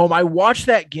 A&M at home. I watched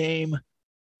that game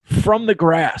from the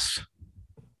grass.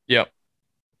 Yep.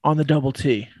 On the double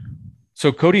T.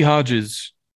 So Cody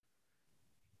Hodges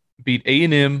beat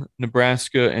A&M,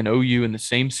 Nebraska, and OU in the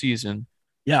same season.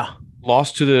 Yeah.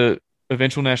 Lost to the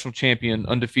eventual national champion,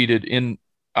 undefeated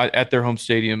at their home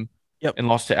stadium. Yep. And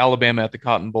lost to Alabama at the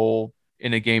Cotton Bowl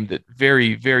in a game that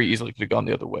very, very easily could have gone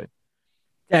the other way.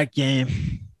 That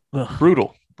game. Ugh.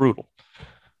 Brutal.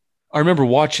 I remember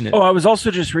watching it. Oh, I was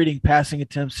also just reading passing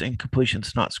attempts and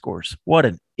completions, not scores. What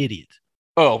an idiot.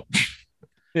 Oh,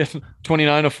 yeah,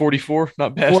 29 of 44.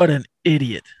 Not bad. What an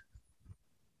idiot.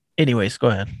 Anyways, go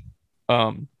ahead.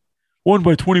 Won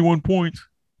by 21 points.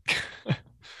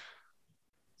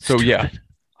 So, yeah,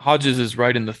 Hodges is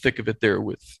right in the thick of it there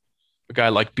with a guy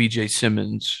like BJ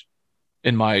Simmons,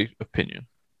 in my opinion.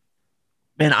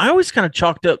 Man, I always kind of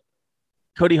chalked up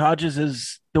Cody Hodges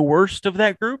as the worst of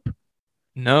that group.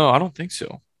 No, I don't think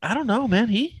so. I don't know, man.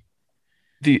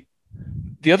 The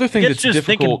other thing that's just difficult.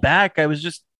 Thinking back, I was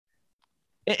just,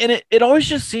 and it always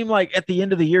just seemed like at the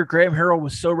end of the year, Graham Harrell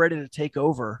was so ready to take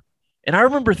over. And I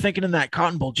remember thinking in that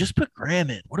Cotton Bowl, just put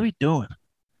Graham in. What are we doing?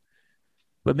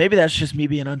 But maybe that's just me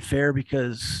being unfair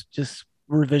because just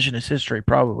revisionist history,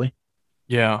 probably.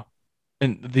 Yeah.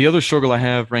 And the other struggle I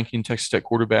have ranking Texas Tech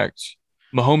quarterbacks,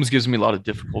 Mahomes gives me a lot of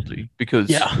difficulty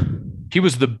because he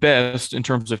was the best in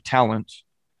terms of talent,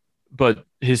 but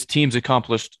his teams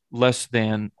accomplished less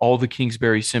than all the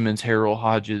Kingsbury, Simmons, Harrell,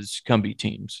 Hodges, Cumbie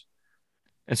teams.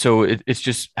 And so it's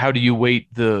just, how do you weight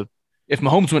if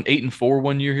Mahomes went 8-4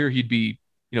 one year here, he'd be,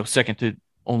 second to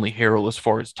only Harrell as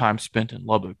far as time spent in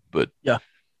Lubbock, but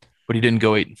he didn't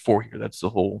go 8-4 here. That's the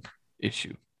whole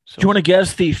issue. So, do you want to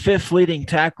guess the fifth leading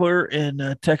tackler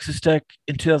in Texas Tech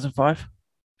in 2005?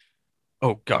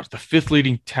 Oh, gosh, the fifth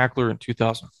leading tackler in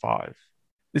 2005.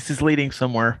 This is leading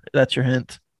somewhere. That's your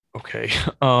hint. Okay.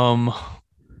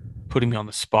 Putting me on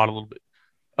the spot a little bit.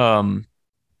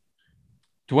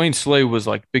 Dwayne Slay was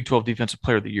like Big 12 Defensive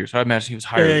Player of the Year, so I imagine he was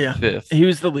higher than fifth. He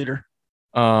was the leader.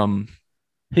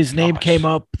 His name came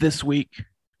up this week.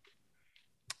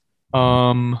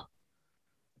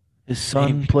 His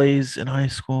son plays in high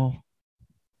school.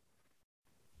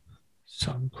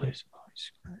 Son plays in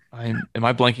high school. Am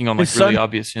I blanking on really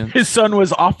obvious hints? His son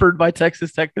was offered by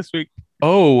Texas Tech this week.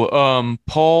 Oh,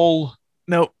 Paul.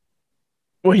 No.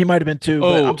 Well, he might have been too.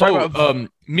 But I'm talking about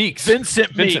Meeks.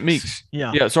 Vincent Meeks.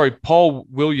 Yeah. Sorry, Paul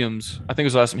Williams. I think it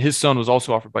was last name. His son was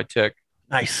also offered by Tech.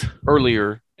 Nice.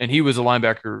 Earlier, and he was a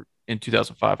linebacker in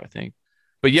 2005, I think.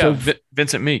 But yeah,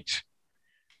 Vincent Meeks.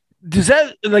 Does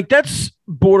that that's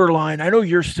borderline? I know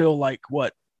you're still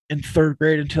in third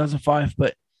grade in 2005,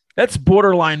 but that's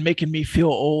borderline making me feel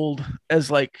old as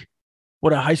a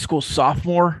high school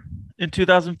sophomore in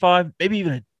 2005, maybe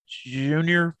even a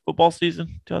junior football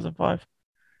season 2005.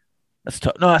 That's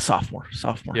tough. No, that's sophomore.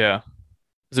 Yeah.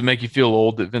 Does it make you feel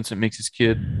old that Vincent Meeks'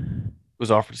 kid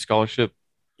was offered a scholarship?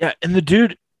 Yeah, and the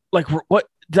dude, what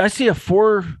did I see a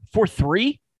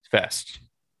 4.3? Fast.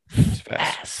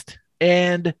 Fast.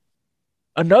 And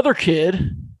another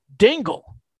kid,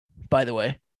 Dingle, by the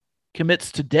way,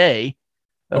 commits today.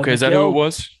 Okay, Miguel, is that who it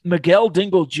was? Miguel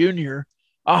Dingle Jr.,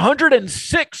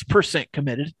 106%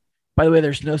 committed. By the way,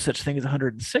 there's no such thing as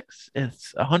 106.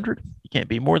 It's 100. You can't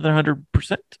be more than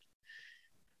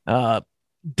 100%.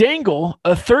 Dangle,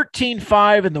 a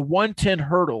 13.5 in the 110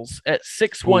 hurdles at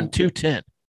 6'1", 210.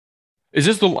 Is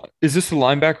this the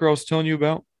linebacker I was telling you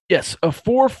about? Yes, a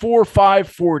 4'4",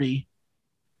 540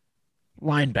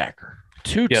 linebacker.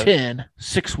 210,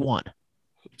 6'1".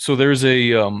 So there's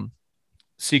a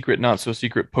secret, not so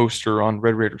secret poster on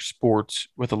Red Raider Sports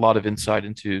with a lot of insight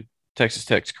into Texas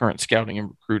Tech's current scouting and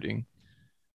recruiting.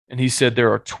 And he said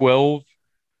there are 12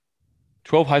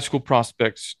 high school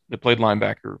prospects that played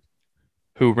linebacker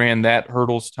who ran that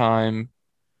hurdles time,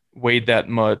 weighed that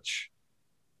much,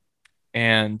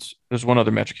 and there's one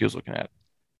other metric he was looking at.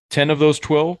 10 of those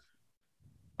 12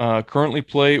 currently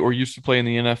play or used to play in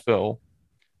the NFL.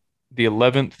 The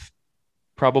 11th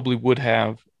probably would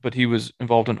have, but he was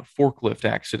involved in a forklift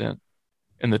accident,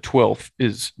 and the 12th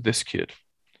is this kid.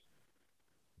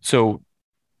 So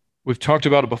we've talked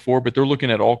about it before, but they're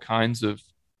looking at all kinds of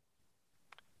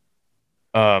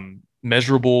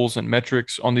measurables and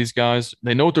metrics on these guys.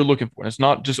 They know what they're looking for, and it's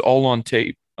not just all on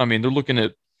tape. I mean, they're looking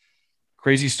at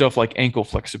crazy stuff like ankle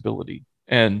flexibility.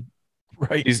 And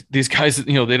right, these guys,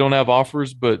 they don't have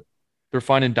offers, but they're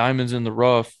finding diamonds in the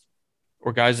rough,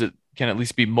 or guys that can at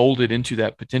least be molded into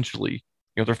that potentially.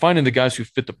 They're finding the guys who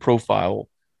fit the profile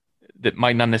that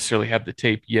might not necessarily have the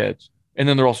tape yet. And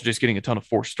then they're also just getting a ton of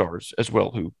 4 stars as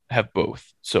well who have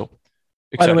both. So,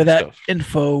 by the way, that stuff.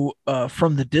 info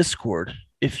from the Discord,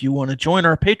 if you want to join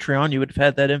our Patreon, you would have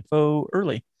had that info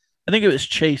early. I think it was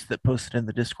Chase that posted in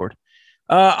the Discord.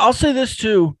 I'll say this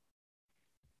too.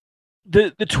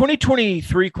 The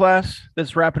 2023 class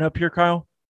that's wrapping up here, Kyle.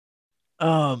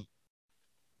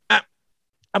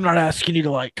 I'm not asking you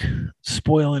to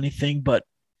spoil anything, but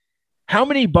how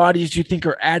many bodies do you think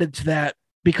are added to that?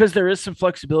 Because there is some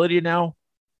flexibility now.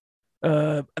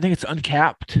 I think it's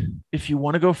uncapped if you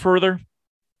want to go further.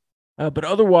 But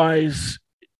otherwise,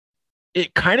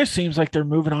 it kind of seems like they're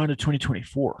moving on to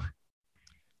 2024.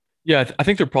 Yeah, I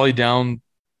think they're probably down.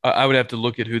 I would have to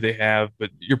look at who they have, but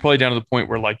you're probably down to the point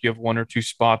where you have 1 or 2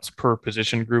 spots per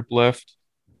position group left.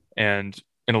 And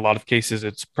in a lot of cases,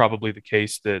 it's probably the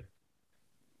case that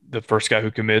the first guy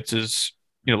who commits is,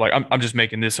 I'm just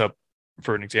making this up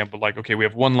for an example. Okay, we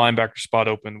have 1 linebacker spot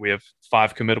open. We have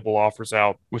 5 committable offers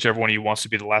out. Whichever one of you wants to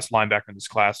be the last linebacker in this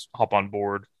class, hop on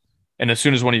board. And as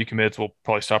soon as one of you commits, we'll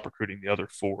probably stop recruiting the other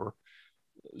 4.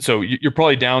 So you're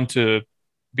probably down to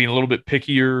being a little bit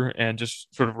pickier and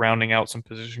just sort of rounding out some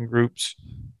position groups.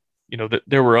 That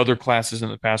there were other classes in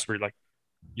the past where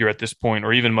you're at this point,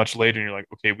 or even much later, and you're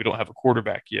okay, we don't have a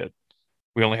quarterback yet.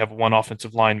 We only have 1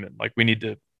 offensive lineman. We need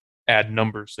to add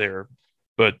numbers there.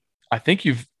 But I think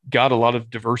you've got a lot of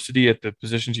diversity at the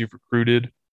positions you've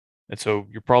recruited. And so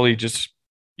you're probably just,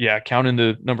 counting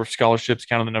the number of scholarships,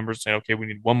 counting the numbers, saying, okay, we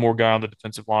need 1 more guy on the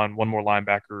defensive line, 1 more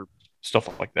linebacker,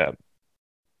 stuff like that.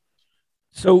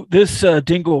 So this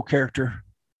Dingle character,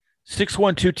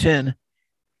 6'1", 210,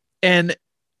 and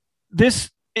this,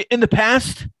 in the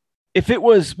past, if it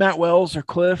was Matt Wells or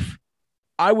Cliff,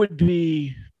 I would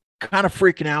be kind of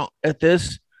freaking out at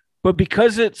this. But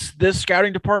because it's this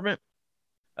scouting department,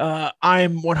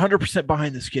 I'm 100%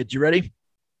 behind this kid. You ready?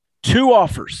 2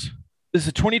 offers. This is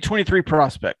a 2023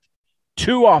 prospect.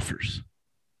 2 offers.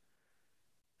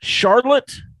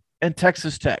 Charlotte and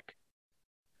Texas Tech.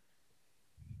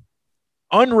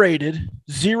 Unrated,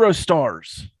 0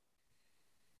 stars.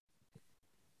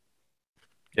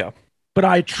 Yeah. But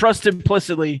I trust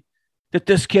implicitly that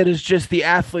this kid is just the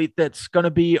athlete that's going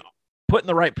to be put in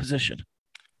the right position.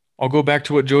 I'll go back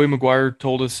to what Joey McGuire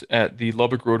told us at the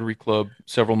Lubbock Rotary Club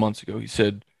several months ago. He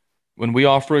said, when we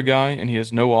offer a guy and he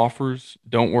has no offers,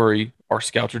 don't worry. Our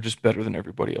scouts are just better than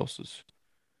everybody else's.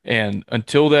 And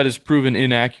until that is proven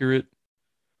inaccurate,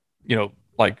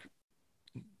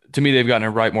 to me, they've gotten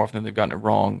it right more often than they've gotten it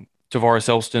wrong. Tavares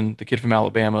Elston, the kid from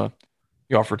Alabama,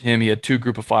 you offered him. He had 2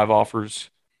 group of 5 offers.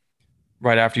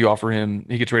 Right after you offer him,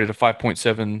 he gets rated a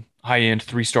 5.7, high-end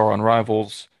 3-star on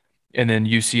Rivals. And then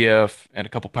UCF and a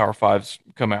couple Power 5s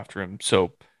come after him.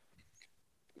 So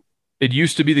it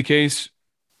used to be the case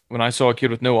when I saw a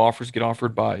kid with no offers get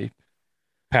offered by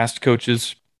past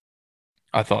coaches,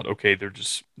 I thought, okay,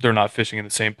 they're not fishing in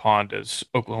the same pond as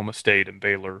Oklahoma State and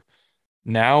Baylor.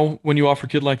 Now, when you offer a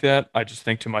kid like that, I just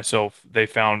think to myself, they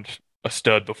found a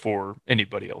stud before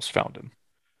anybody else found him.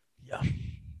 Yeah.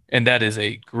 And that is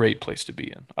a great place to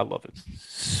be in. I love it.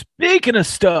 Speaking of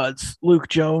studs, Luke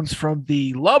Jones from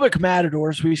the Lubbock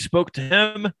Matadors, we spoke to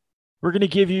him. We're going to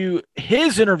give you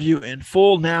his interview in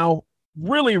full now.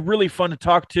 Really, really fun to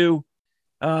talk to.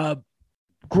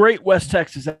 Great West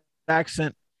Texas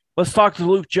accent. Let's talk to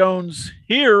Luke Jones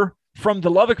here from the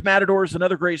Lubbock Matadors,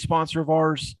 another great sponsor of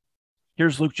ours,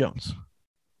 here's Luke Jones.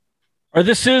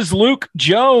 This is Luke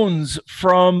Jones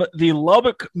from the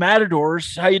Lubbock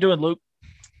Matadors. How you doing, Luke?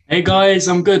 Hey, guys.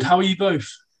 I'm good. How are you both?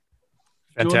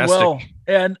 Fantastic. Doing well.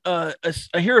 And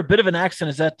I hear a bit of an accent.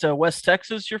 Is that West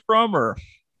Texas you're from, or?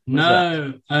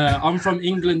 No, I'm from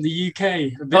England, the UK,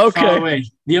 a bit far away,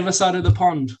 the other side of the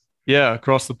pond. Yeah,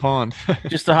 across the pond.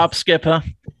 Just a hop, skip, huh?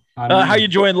 How you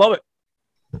enjoying Lubbock?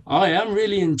 I am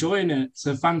really enjoying it. It's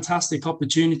a fantastic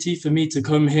opportunity for me to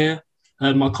come here.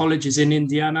 My college is in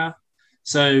Indiana,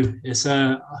 so it's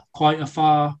quite a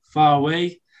far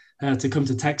away to come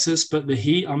to Texas. But the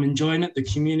heat, I'm enjoying it. The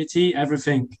community,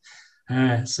 everything.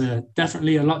 It's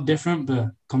definitely a lot different,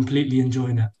 but completely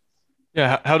enjoying it.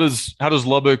 Yeah, how does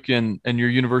Lubbock and your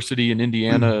university in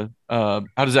Indiana, how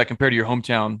does that compare to your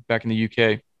hometown back in the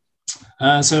UK?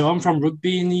 So I'm from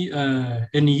Rugby in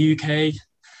the UK.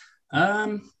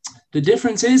 The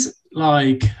difference is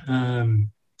I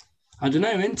don't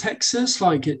know, in Texas,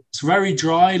 it's very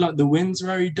dry, the wind's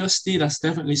very dusty. That's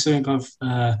definitely something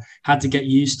I've had to get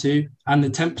used to. And the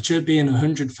temperature being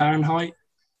 100 Fahrenheit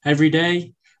every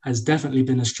day has definitely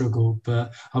been a struggle.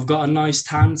 But I've got a nice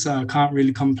tan, so I can't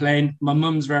really complain. My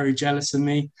mum's very jealous of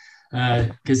me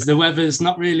because the weather's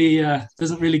not really,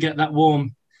 doesn't really get that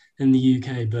warm in the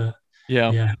UK, but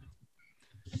yeah.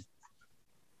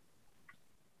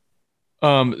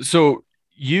 So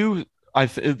you,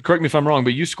 correct me if I'm wrong,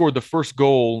 but you scored the first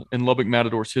goal in Lubbock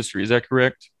Matadors history. Is that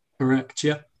correct? Correct.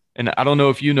 Yeah. And I don't know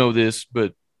if you know this,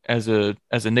 but as a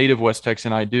native West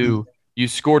Texan, I do. You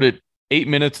scored it 8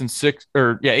 minutes 6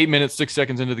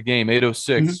 seconds into the game,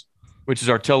 8:06, which is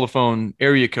our telephone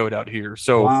area code out here.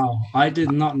 So wow, I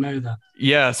did not know that.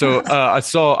 Yeah. So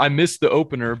I missed the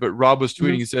opener, but Rob was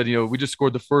tweeting. He said, we just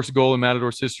scored the first goal in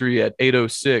Matadors history at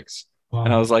 8:06. Wow.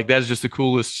 And I was like, that's just the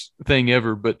coolest thing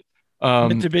ever. But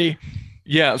meant to be.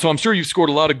 Yeah. So I'm sure you've scored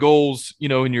a lot of goals,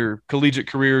 in your collegiate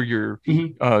career, your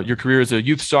career as a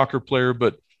youth soccer player.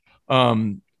 But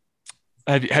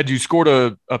had you scored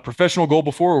a professional goal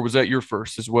before, or was that your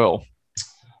first as well?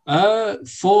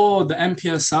 For the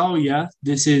NPSL, yeah,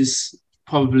 this is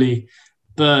probably,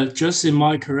 but just in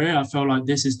my career, I feel like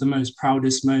this is the most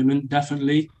proudest moment,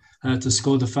 definitely. To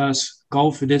score the first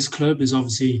goal for this club is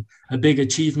obviously a big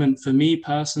achievement for me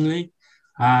personally.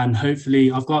 And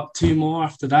hopefully I've got 2 more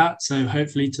after that. So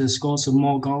hopefully to score some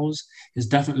more goals is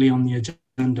definitely on the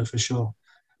agenda for sure.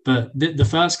 But the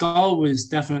first goal was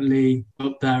definitely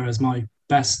up there as my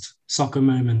best soccer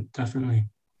moment, definitely.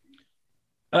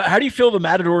 How do you feel the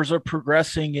Matadors are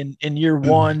progressing in year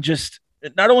one? Just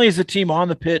not only as a team on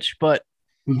the pitch, but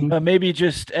maybe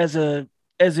just as a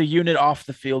unit off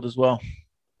the field as well.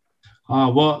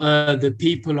 What the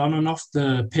people on and off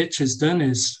the pitch has done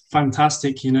is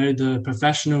fantastic. The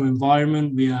professional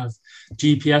environment. We have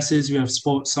GPSs, we have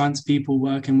sports science people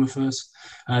working with us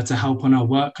to help on our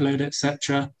workload,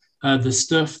 etc.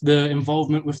 The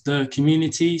involvement with the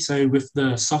community. So with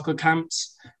the soccer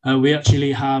camps, we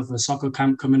actually have a soccer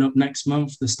camp coming up next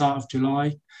month, the start of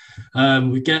July.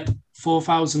 We get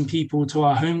 4,000 people to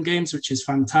our home games, which is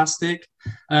fantastic.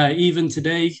 Even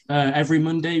today, every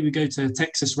Monday, we go to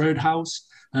Texas Roadhouse.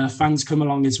 Fans come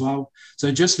along as well.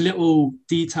 So just little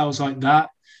details like that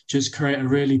just create a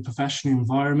really professional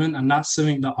environment. And that's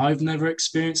something that I've never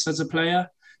experienced as a player.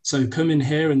 So coming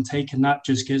here and taking that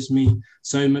just gives me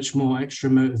so much more extra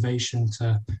motivation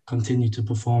to continue to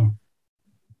perform.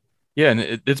 Yeah,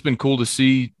 and it's been cool to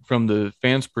see from the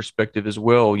fans' perspective as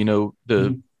well.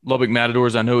 The Lubbock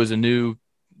Matadors, I know, is a new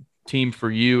team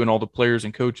for you and all the players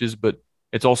and coaches, but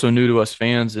it's also new to us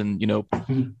fans. And,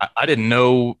 I didn't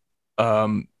know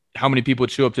how many people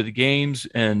would show up to the games.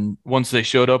 And once they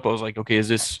showed up, I was like, okay, is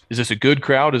this a good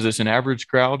crowd? Is this an average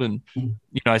crowd? And,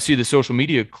 I see the social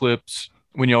media clips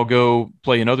when y'all go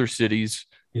play in other cities.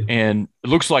 Yeah. And it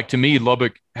looks like to me,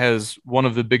 Lubbock has one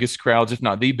of the biggest crowds, if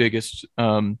not the biggest.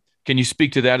 Can you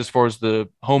speak to that as far as the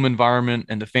home environment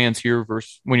and the fans here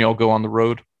versus when y'all go on the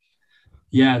road?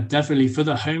 Yeah, definitely. For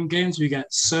the home games, we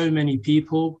get so many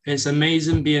people. It's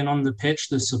amazing being on the pitch,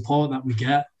 the support that we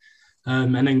get.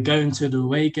 And then going to the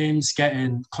away games,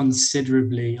 getting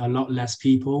considerably a lot less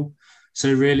people.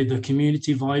 So really the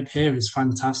community vibe here is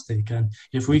fantastic. And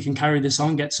if we can carry this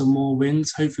on, get some more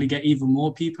wins, hopefully get even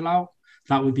more people out,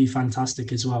 that would be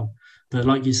fantastic as well. But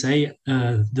like you say,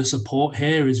 the support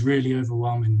here is really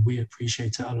overwhelming. We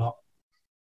appreciate it a lot.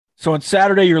 So on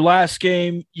Saturday, your last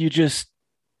game, you just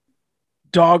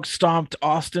dog stomped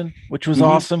Austin, which was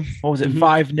awesome. What was it,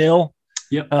 5-0?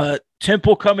 Yep.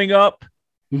 Temple coming up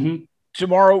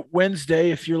tomorrow,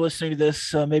 Wednesday, if you're listening to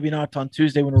this, maybe not on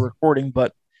Tuesday when we're recording,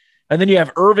 but and then you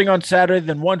have Irving on Saturday,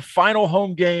 then one final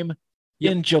home game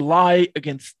in July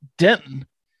against Denton.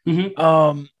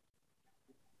 Mm-hmm.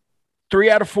 3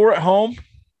 out of 4 at home.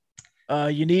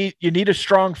 You need a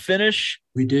strong finish.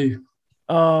 We do.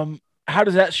 How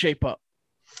does that shape up?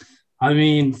 I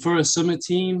mean, for a summer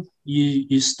team,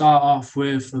 you start off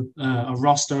with a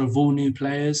roster of all new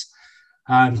players.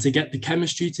 To get the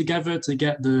chemistry together, to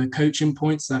get the coaching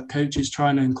points that coach is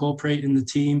trying to incorporate in the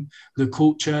team, the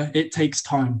culture, it takes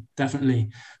time,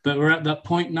 definitely. But we're at that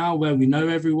point now where we know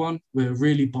everyone, we're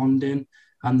really bonding,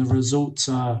 and the results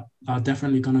are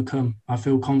definitely going to come. I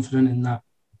feel confident in that.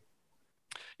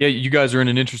 Yeah, you guys are in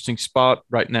an interesting spot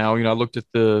right now. I looked at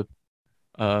the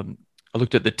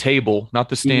table, not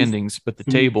the standings, but the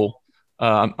table.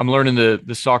 I'm learning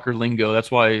the soccer lingo. That's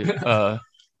why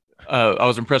I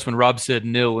was impressed when Rob said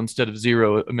nil instead of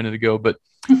 0 a minute ago. But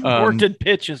worked in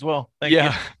pitch as well. Thank you.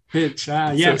 Pitch.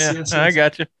 Yes. I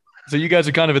got you. So you guys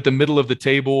are kind of at the middle of the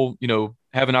table.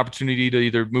 Have an opportunity to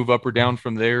either move up or down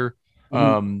from there.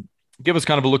 Give us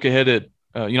kind of a look ahead at.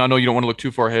 I know you don't want to look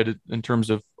too far ahead in terms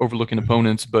of overlooking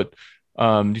opponents, but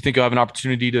do you think you'll have an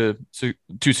opportunity to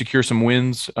secure some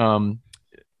wins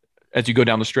as you go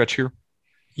down the stretch here?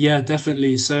 Yeah,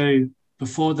 definitely. So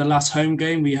before the last home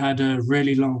game, we had a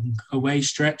really long away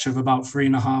stretch of about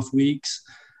 3.5 weeks,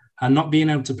 and not being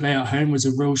able to play at home was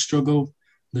a real struggle.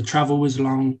 The travel was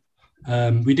long.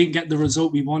 We didn't get the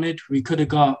result we wanted. We could have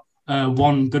got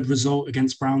one good result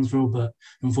against Brownsville, but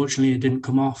unfortunately it didn't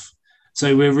come off.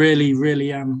 So we're really,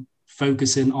 really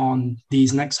focusing on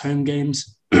these next home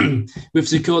games. We've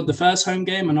secured the first home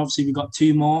game, and obviously we've got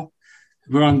 2 more.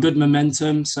 We're on good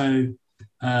momentum, so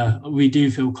we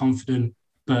do feel confident.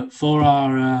 But for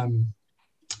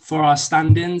our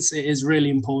standings, it is really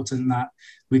important that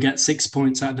we get 6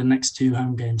 points out of the next 2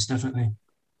 home games, definitely.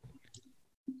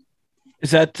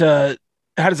 Is that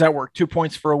how does that work? 2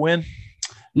 points for a win?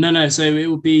 No. So it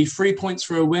would be 3 points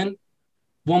for a win,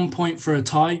 1 point for a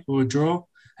tie or a draw,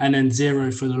 and then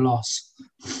 0 for the loss.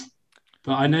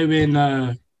 But I know in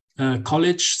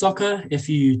college soccer, if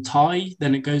you tie,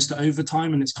 then it goes to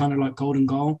overtime, and it's kind of like golden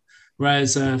goal.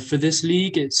 Whereas for this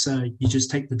league, it's you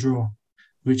just take the draw,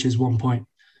 which is 1 point,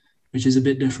 which is a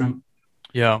bit different.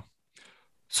 Yeah.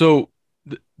 So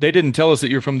they didn't tell us that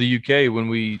you're from the UK when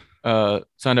we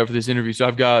signed up for this interview. So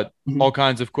I've got all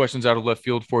kinds of questions out of left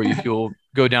field for you if you'll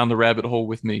go down the rabbit hole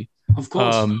with me. Of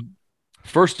course.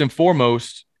 First and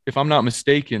foremost, if I'm not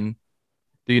mistaken,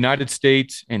 the United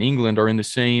States and England are in the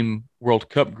same World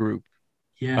Cup group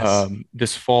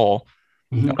this fall.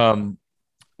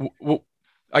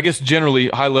 I guess generally,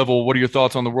 high level, what are your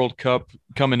thoughts on the World Cup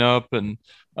coming up? And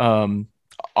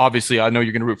obviously, I know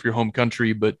you're going to root for your home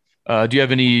country, but do you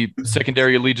have any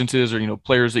secondary allegiances or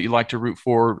players that you like to root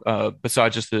for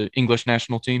besides just the English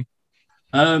national team?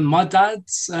 My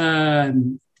dad's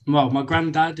my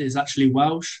granddad is actually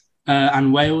Welsh,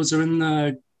 and Wales are in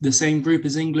the same group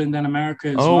as England and America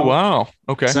as well. Oh, wow.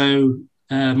 Okay. So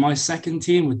my second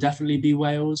team would definitely be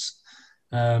Wales.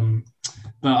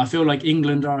 But I feel like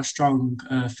England are strong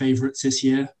favourites this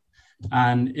year.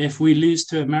 And if we lose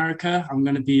to America, I'm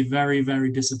going to be very,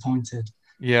 very disappointed.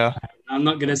 Yeah. I'm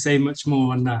not going to say much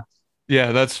more on that.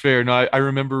 Yeah, that's fair. No, I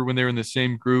remember when they were in the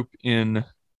same group in,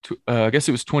 I guess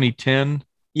it was 2010.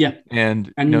 Yeah.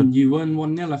 And you won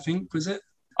 1-0, I think, was it?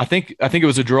 I think it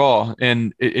was a draw,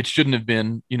 and it shouldn't have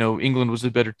been. England was a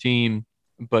better team,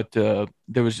 but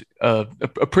there was a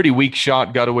pretty weak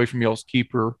shot got away from y'all's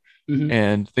keeper.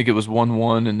 And I think it was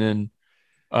 1-1. And then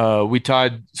we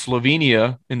tied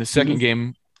Slovenia in the second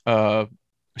game.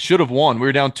 Should have won. We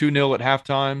were down 2-0 at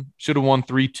halftime. Should have won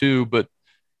 3-2, but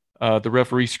the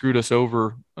referee screwed us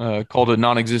over, called it a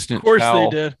non-existent foul. Of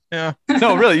course they did. Yeah.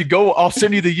 No, really. I'll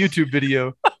send you the YouTube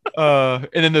video. And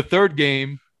then the third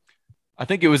game, I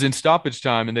think it was in stoppage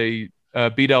time, and they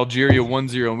beat Algeria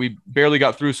 1-0. And we barely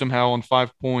got through somehow on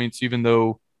 5 points, even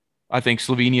though I think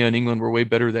Slovenia and England were way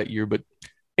better that year. But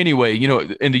anyway,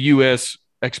 in the U.S.,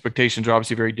 expectations are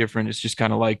obviously very different. It's just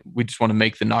kind of like we just want to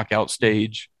make the knockout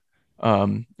stage.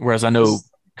 Whereas I know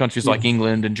countries like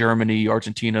England and Germany,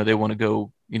 Argentina, they want to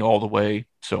go, all the way.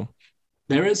 So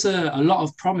there is a lot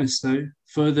of promise, though.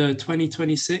 For the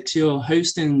 2026, you're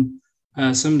hosting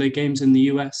some of the games in the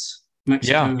US,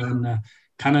 Mexico, and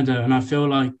Canada. And I feel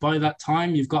like by that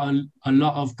time, you've got a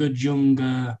lot of good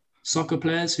young soccer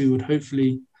players who would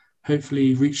hopefully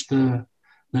reach the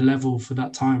level for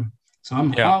that time. So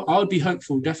I would be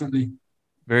hopeful, definitely.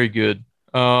 Very good.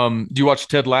 Do you watch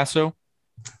Ted Lasso?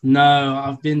 No,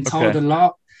 I've been told a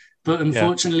lot, but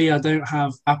unfortunately I don't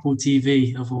have Apple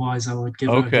TV. Otherwise I would give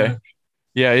it a go.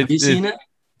 Yeah. Have you seen it?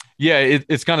 Yeah,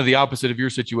 it's kind of the opposite of your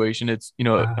situation. It's,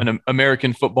 an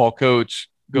American football coach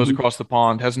goes across the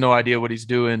pond, has no idea what he's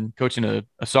doing, coaching a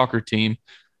soccer team,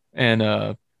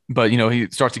 and but he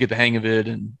starts to get the hang of it,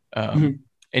 and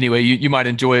anyway, you might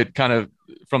enjoy it kind of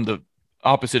from the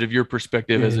opposite of your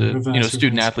perspective as a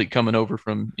student athlete coming over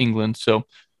from England. So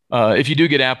if you do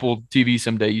get Apple TV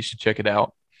someday, you should check it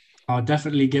out. I'll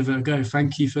definitely give it a go.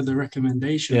 Thank you for the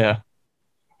recommendation. Yeah.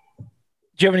 Do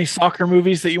you have any soccer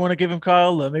movies that you want to give him,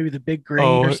 Kyle? Maybe The Big Green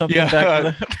or something?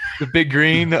 Yeah. The Big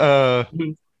Green.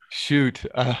 Shoot.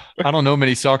 I don't know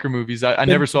many soccer movies. I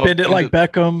never saw Bend It Like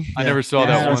Beckham. I never saw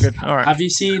that one. Good. All right. Have you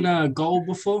seen Goal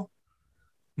before?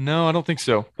 No, I don't think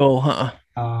so. Goal, huh?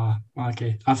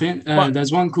 Okay. I think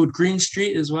there's one called Green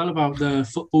Street as well about the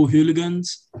football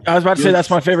hooligans. I was about to say that's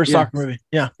my favorite soccer movie.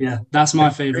 Yeah. Yeah, that's my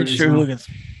favorite. Green Street Hooligans.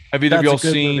 Have either of y'all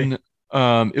seen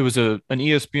it was an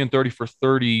ESPN 30 for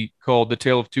 30 called The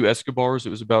Tale of Two Escobars. It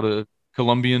was about a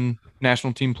Colombian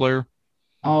national team player.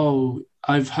 Oh,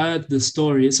 I've heard the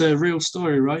story. It's a real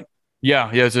story, right? Yeah.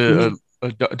 It's a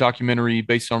documentary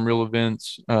based on real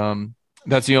events.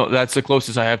 That's the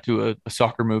closest I have to a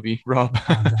soccer movie, Rob.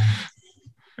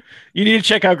 You need to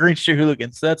check out Green Street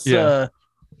Hooligans. That's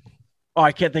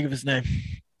I can't think of his name.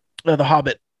 The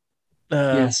Hobbit.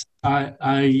 Yes, it's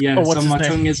on my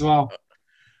tongue as well.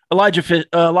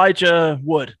 Elijah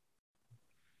Wood.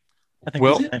 I think.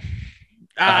 Well,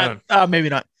 maybe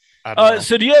not.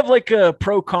 So do you have like a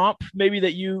pro comp maybe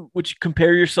that you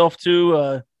compare yourself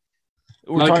to?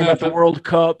 We're talking about the World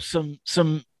Cup.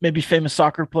 Some maybe famous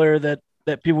soccer player that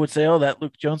people would say, oh, that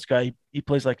Luke Jones guy, he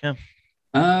plays like him.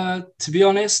 To be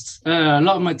honest, a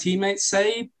lot of my teammates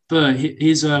say, but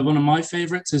he's one of my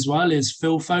favorites as well, is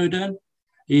Phil Foden.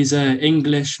 He's an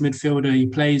English midfielder. He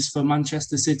plays for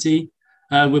Manchester City.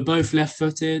 We're both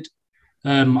left-footed.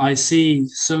 I see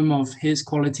some of his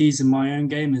qualities in my own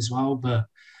game as well, but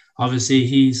obviously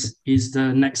he's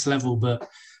the next level. But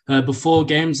before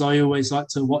games, I always like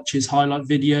to watch his highlight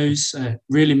videos.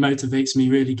 Really motivates me,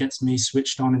 really gets me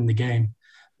switched on in the game.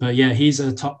 But yeah, he's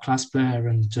a top-class player,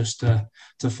 and just to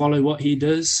follow what he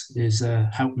does is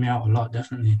helped me out a lot,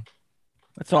 definitely.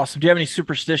 That's awesome. Do you have any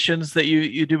superstitions that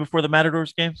you do before the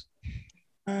Matadors games?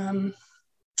 Have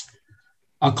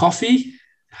a coffee.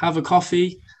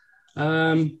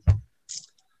 I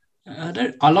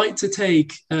like to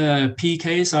take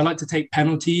PKs. I like to take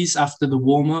penalties after the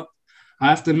warm-up. I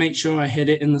have to make sure I hit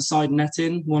it in the side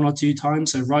netting 1 or 2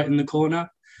 times, so right in the corner.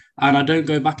 And I don't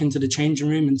go back into the changing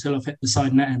room until I've hit the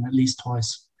side netting at least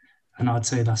twice. And I'd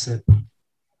say that's it.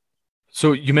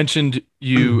 So you mentioned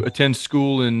you attend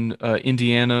school in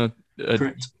Indiana.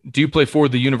 Correct. Do you play for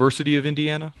the University of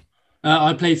Indiana?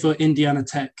 I play for Indiana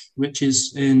Tech, which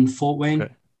is in Fort Wayne.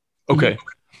 Okay.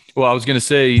 Well, I was going to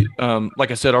say,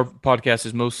 like I said, our podcast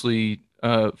is mostly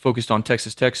focused on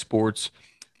Texas Tech sports.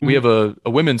 We have a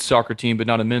women's soccer team, but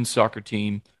not a men's soccer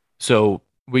team. So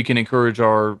we can encourage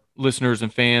our listeners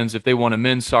and fans, if they want a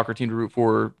men's soccer team to root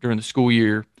for during the school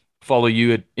year, follow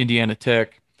you at Indiana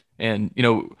Tech. And,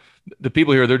 the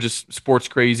people here, they're just sports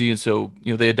crazy. And so,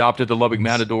 they adopted the Lubbock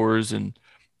Matadors. And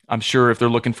I'm sure if they're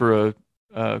looking for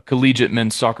a collegiate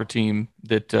men's soccer team,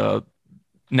 that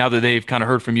now that they've kind of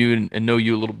heard from you and know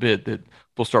you a little bit, that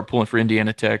they'll start pulling for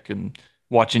Indiana Tech and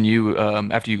watching you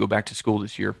after you go back to school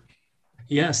this year.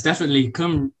 Yes, definitely.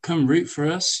 Come root for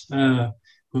us.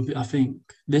 I think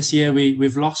this year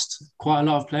we've lost quite a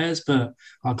lot of players, but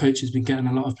our coach has been getting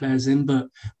a lot of players in. But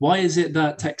why is it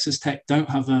that Texas Tech don't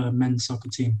have a men's soccer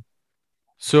team?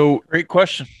 So great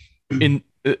question.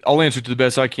 I'll answer to the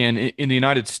best I can. In the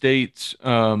United States,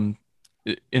 in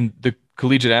the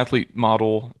collegiate athlete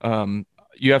model,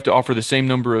 you have to offer the same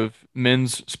number of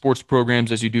men's sports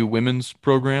programs as you do women's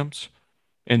programs.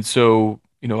 And so,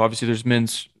 obviously there's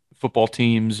men's football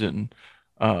teams and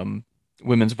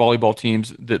women's volleyball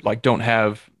teams that don't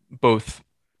have both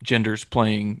genders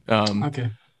playing.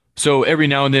 Okay. So every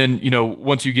now and then,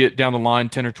 once you get down the line,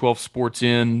 10 or 12 sports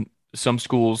in, some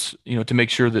schools, to make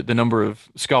sure that the number of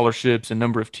scholarships and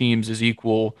number of teams is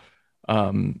equal,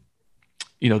 a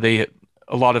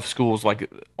lot of schools,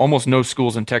 like almost no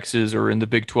schools in Texas or in the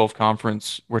Big 12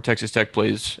 conference where Texas Tech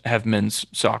plays, have men's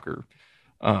soccer.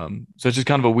 So it's just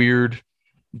kind of a weird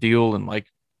deal. And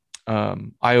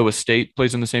Iowa State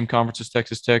plays in the same conference as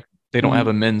Texas Tech. They don't have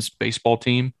a men's baseball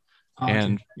team,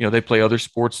 and they play other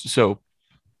sports. So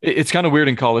it's kind of weird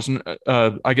in college. And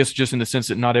I guess just in the sense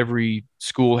that not every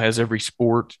school has every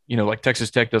sport. Like Texas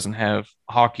Tech doesn't have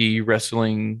hockey,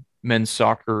 wrestling, men's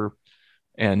soccer,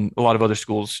 and a lot of other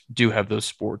schools do have those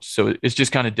sports. So it's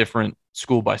just kind of different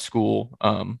school by school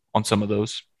on some of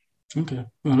those. Okay,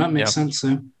 well that makes sense.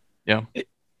 Then. Yeah.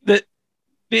 The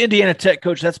Indiana Tech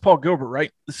coach, that's Paul Gilbert, right?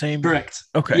 The same. Correct.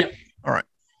 Okay. Yep. All right.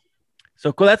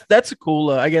 So cool. That's a cool.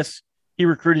 I guess He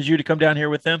recruited you to come down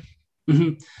here with him?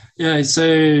 Mhm. Yeah, so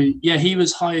yeah, he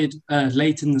was hired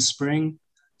late in the spring.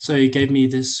 So he gave me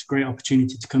this great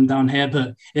opportunity to come down here.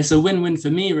 But it's a win-win for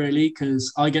me, really,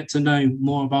 because I get to know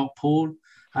more about Paul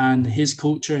and his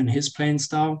culture and his playing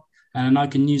style. And I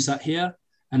can use that here.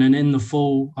 And then in the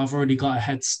fall, I've already got a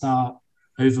head start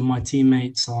over my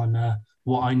teammates on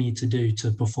what I need to do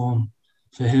to perform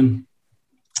for him.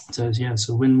 So yeah, it's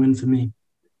a win-win for me.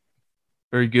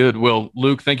 Very good. Well,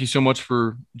 Luke, thank you so much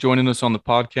for joining us on the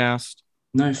podcast.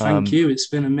 No, thank you. It's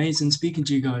been amazing speaking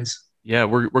to you guys. Yeah,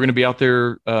 we're going to be out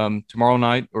there tomorrow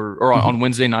night or on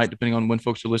Wednesday night, depending on when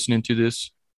folks are listening to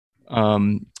this. We're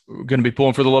going to be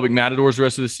pulling for the Lubbock Matadors the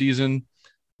rest of the season.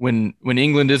 When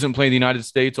England isn't playing the United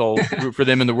States, I'll root for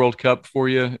them in the World Cup for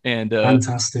you. And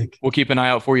fantastic. We'll keep an eye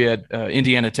out for you at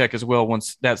Indiana Tech as well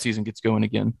once that season gets going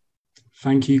again.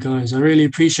 Thank you, guys. I really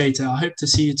appreciate it. I hope to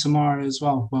see you tomorrow as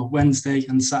well. Well, Wednesday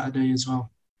and Saturday as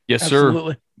well. Yes,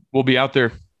 Absolutely. Sir. We'll be out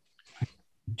there.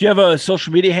 Do you have a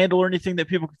social media handle or anything that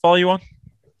people can follow you on?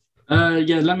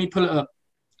 Yeah, let me pull it up.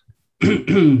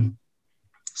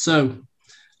 So,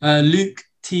 Luke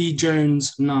T.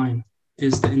 Jones 9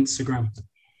 is the Instagram.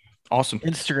 Awesome.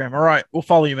 Instagram. All right. We'll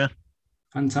follow you, man.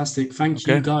 Fantastic. Thank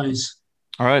you, guys.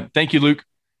 All right. Thank you, Luke.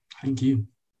 Thank you.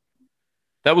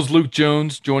 That was Luke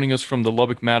Jones joining us from the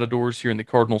Lubbock Matadors here in the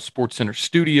Cardinal Sports Center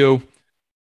studio.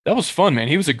 That was fun, man.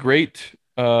 He was a great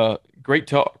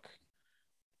talk.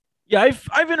 Yeah,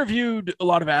 I've interviewed a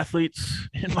lot of athletes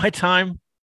in my time.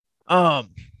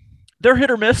 They're hit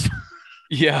or miss.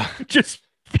 Yeah. Just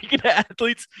speaking of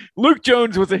athletes, Luke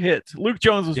Jones was a hit. Luke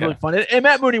Jones was really fun. And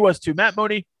Matt Mooney was too. Matt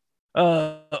Mooney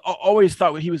always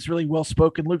thought he was really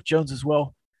well-spoken. Luke Jones as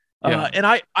well. And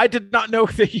I did not know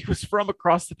that he was from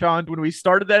across the pond when we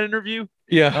started that interview.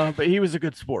 Yeah. But he was a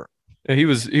good sport. Yeah, he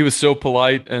was so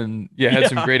polite and had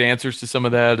some great answers to some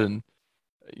of that. And,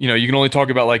 you can only talk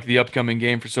about like the upcoming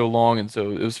game for so long. And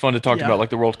so it was fun to talk about like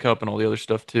the World Cup and all the other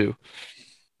stuff too.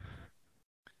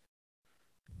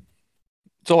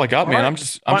 That's all I got, man. Right. I'm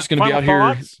just going to be out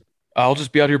here. I'll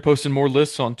just be out here posting more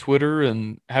lists on Twitter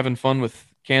and having fun with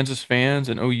Kansas fans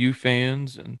and OU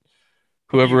fans and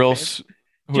whoever else.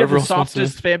 Whoever else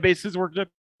softest fan base has worked up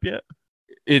yet?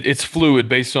 It's fluid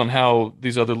based on how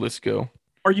these other lists go.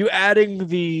 Are you adding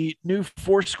the new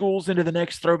 4 schools into the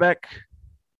next throwback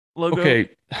logo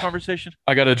conversation?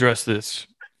 I got to address this.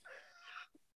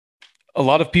 A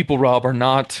lot of people, Rob, are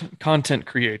not content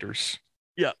creators.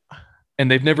 Yeah.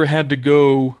 And they've never had to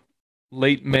go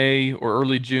late May or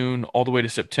early June all the way to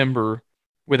September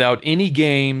without any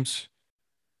games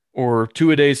or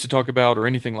two-a-days to talk about or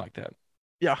anything like that.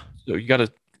 Yeah. So you got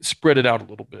to spread it out a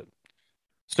little bit.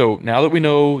 So now that we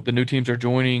know the new teams are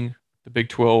joining the Big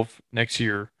 12 next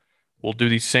year, we'll do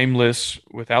these same lists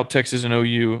without Texas and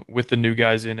OU with the new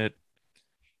guys in it.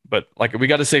 But like we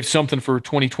got to save something for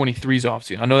 2023's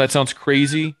offseason. I know that sounds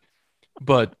crazy,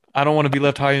 but I don't want to be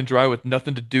left high and dry with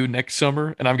nothing to do next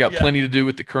summer, and I've got plenty to do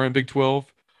with the current Big 12.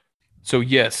 So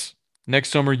yes, next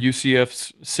summer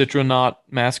UCF's Citronaut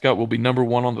mascot will be number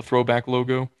 1 on the throwback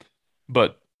logo,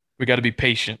 but we got to be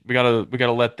patient. We got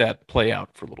to let that play out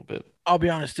for a little bit. I'll be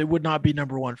honest, it would not be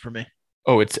number 1 for me.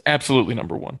 Oh, it's absolutely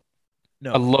number 1.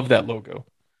 No, I love that logo.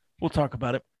 We'll talk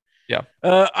about it. Yeah.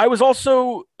 I was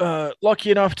also lucky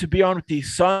enough to be on with the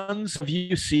Sons of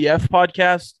UCF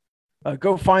podcast.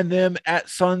 Go find them at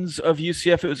Sons of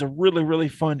UCF. It was a really, really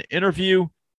fun interview.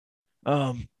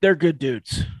 They're good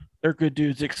dudes.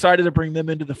 Excited to bring them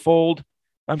into the fold.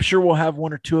 I'm sure we'll have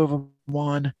 1 or 2 of them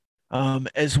on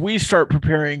as we start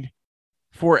preparing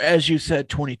for, as you said,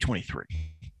 2023.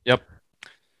 Yep.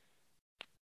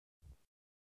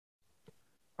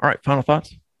 All right. Final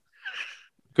thoughts?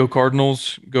 Go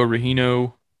Cardinals. Go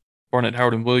Rahino. Barnett,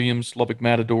 Howard, and Williams. Lubbock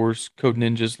Matadors. Code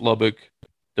Ninjas. Lubbock.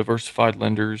 Diversified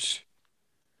Lenders.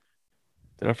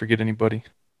 Did I forget anybody?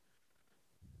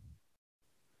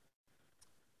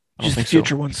 I don't Just think the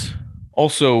future so. ones.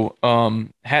 Also,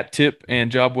 hat tip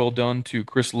and job well done to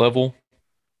Chris Level.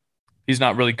 He's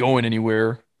not really going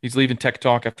anywhere. He's leaving Tech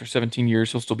Talk after 17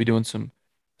 years. He'll still be doing some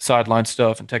sideline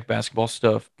stuff and Tech basketball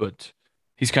stuff, but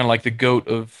he's kind of like the GOAT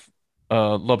of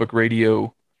Lubbock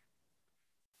radio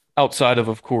outside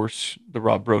of course, the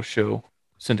Rob Bro Show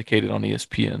syndicated on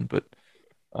ESPN. But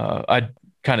I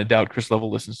kind of doubt Chris Level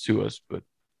listens to us, but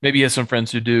maybe he has some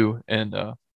friends who do, and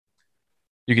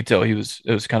you could tell it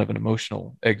was kind of an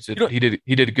emotional exit. He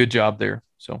did a good job there.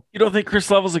 So you don't think Chris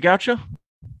Level's a gaucho?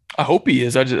 I hope he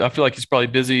is. I feel like he's probably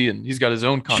busy and he's got his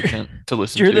own content to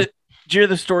listen to. Did you hear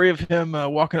the story of him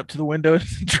walking up to the window and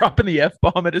dropping the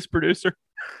F-bomb at his producer?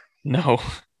 No.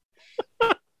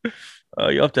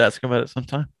 You'll have to ask him about it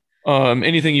sometime.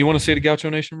 Anything you want to say to Gaucho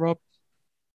Nation, Rob?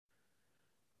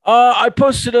 I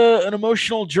posted an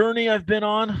emotional journey I've been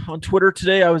on Twitter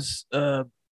today. I was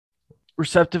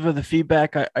receptive of the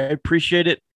feedback. I appreciate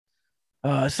it.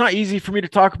 It's not easy for me to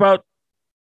talk about,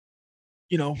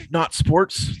 not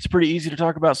sports. It's pretty easy to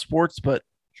talk about sports, but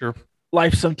Sure.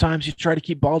 life sometimes you try to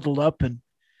keep bottled up. And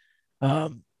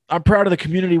I'm proud of the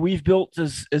community we've built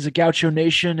as a Gaucho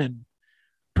Nation, and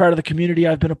proud of the community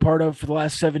I've been a part of for the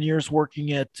last 7 years,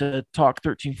 working at Talk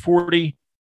 1340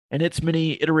 and its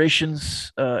many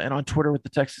iterations, and on Twitter with the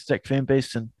Texas Tech fan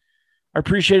base. And I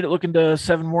appreciate it. Looking to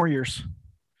 7 more years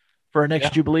for our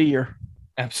next Jubilee year.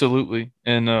 Absolutely.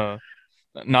 And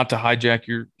not to hijack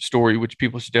your story, which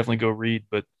people should definitely go read,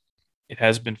 but it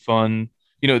has been fun.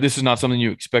 This is not something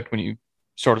you expect when you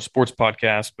start a sports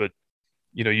podcast, but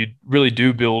you really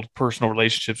do build personal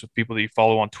relationships with people that you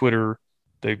follow on Twitter,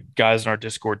 the guys in our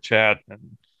Discord chat,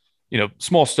 and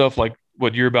small stuff like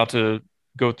what you're about to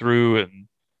go through, and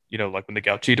like when the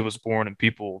Gauchita was born and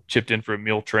people chipped in for a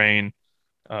meal train.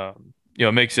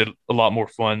 It makes it a lot more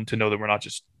fun to know that we're not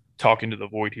just talking to the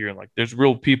void here, and like there's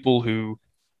real people who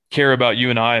care about you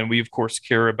and I, and we of course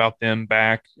care about them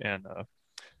back, and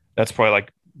that's probably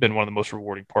like been one of the most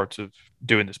rewarding parts of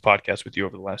doing this podcast with you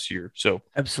over the last year. So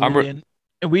absolutely.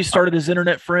 And we started as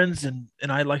internet friends, and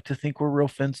I like to think we're real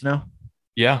friends now.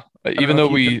 Yeah. Even though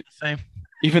we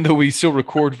still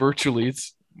record virtually,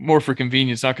 it's more for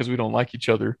convenience, not because we don't like each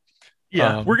other.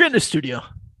 Yeah. We're getting a studio.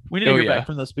 We need to hear back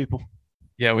from those people.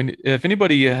 Yeah. If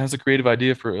anybody has a creative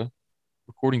idea for a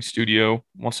recording studio,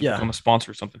 wants to become a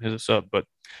sponsor or something, hit us up. But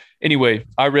anyway,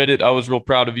 I read it. I was real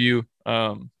proud of you.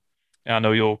 And I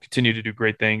know you'll continue to do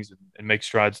great things and make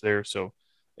strides there. So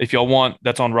if y'all want,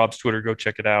 that's on Rob's Twitter. Go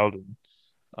check it out.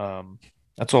 And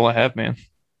that's all I have, man.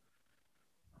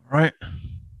 All right.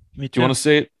 Me too. Do you want to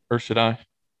say it or should I?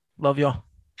 Love y'all.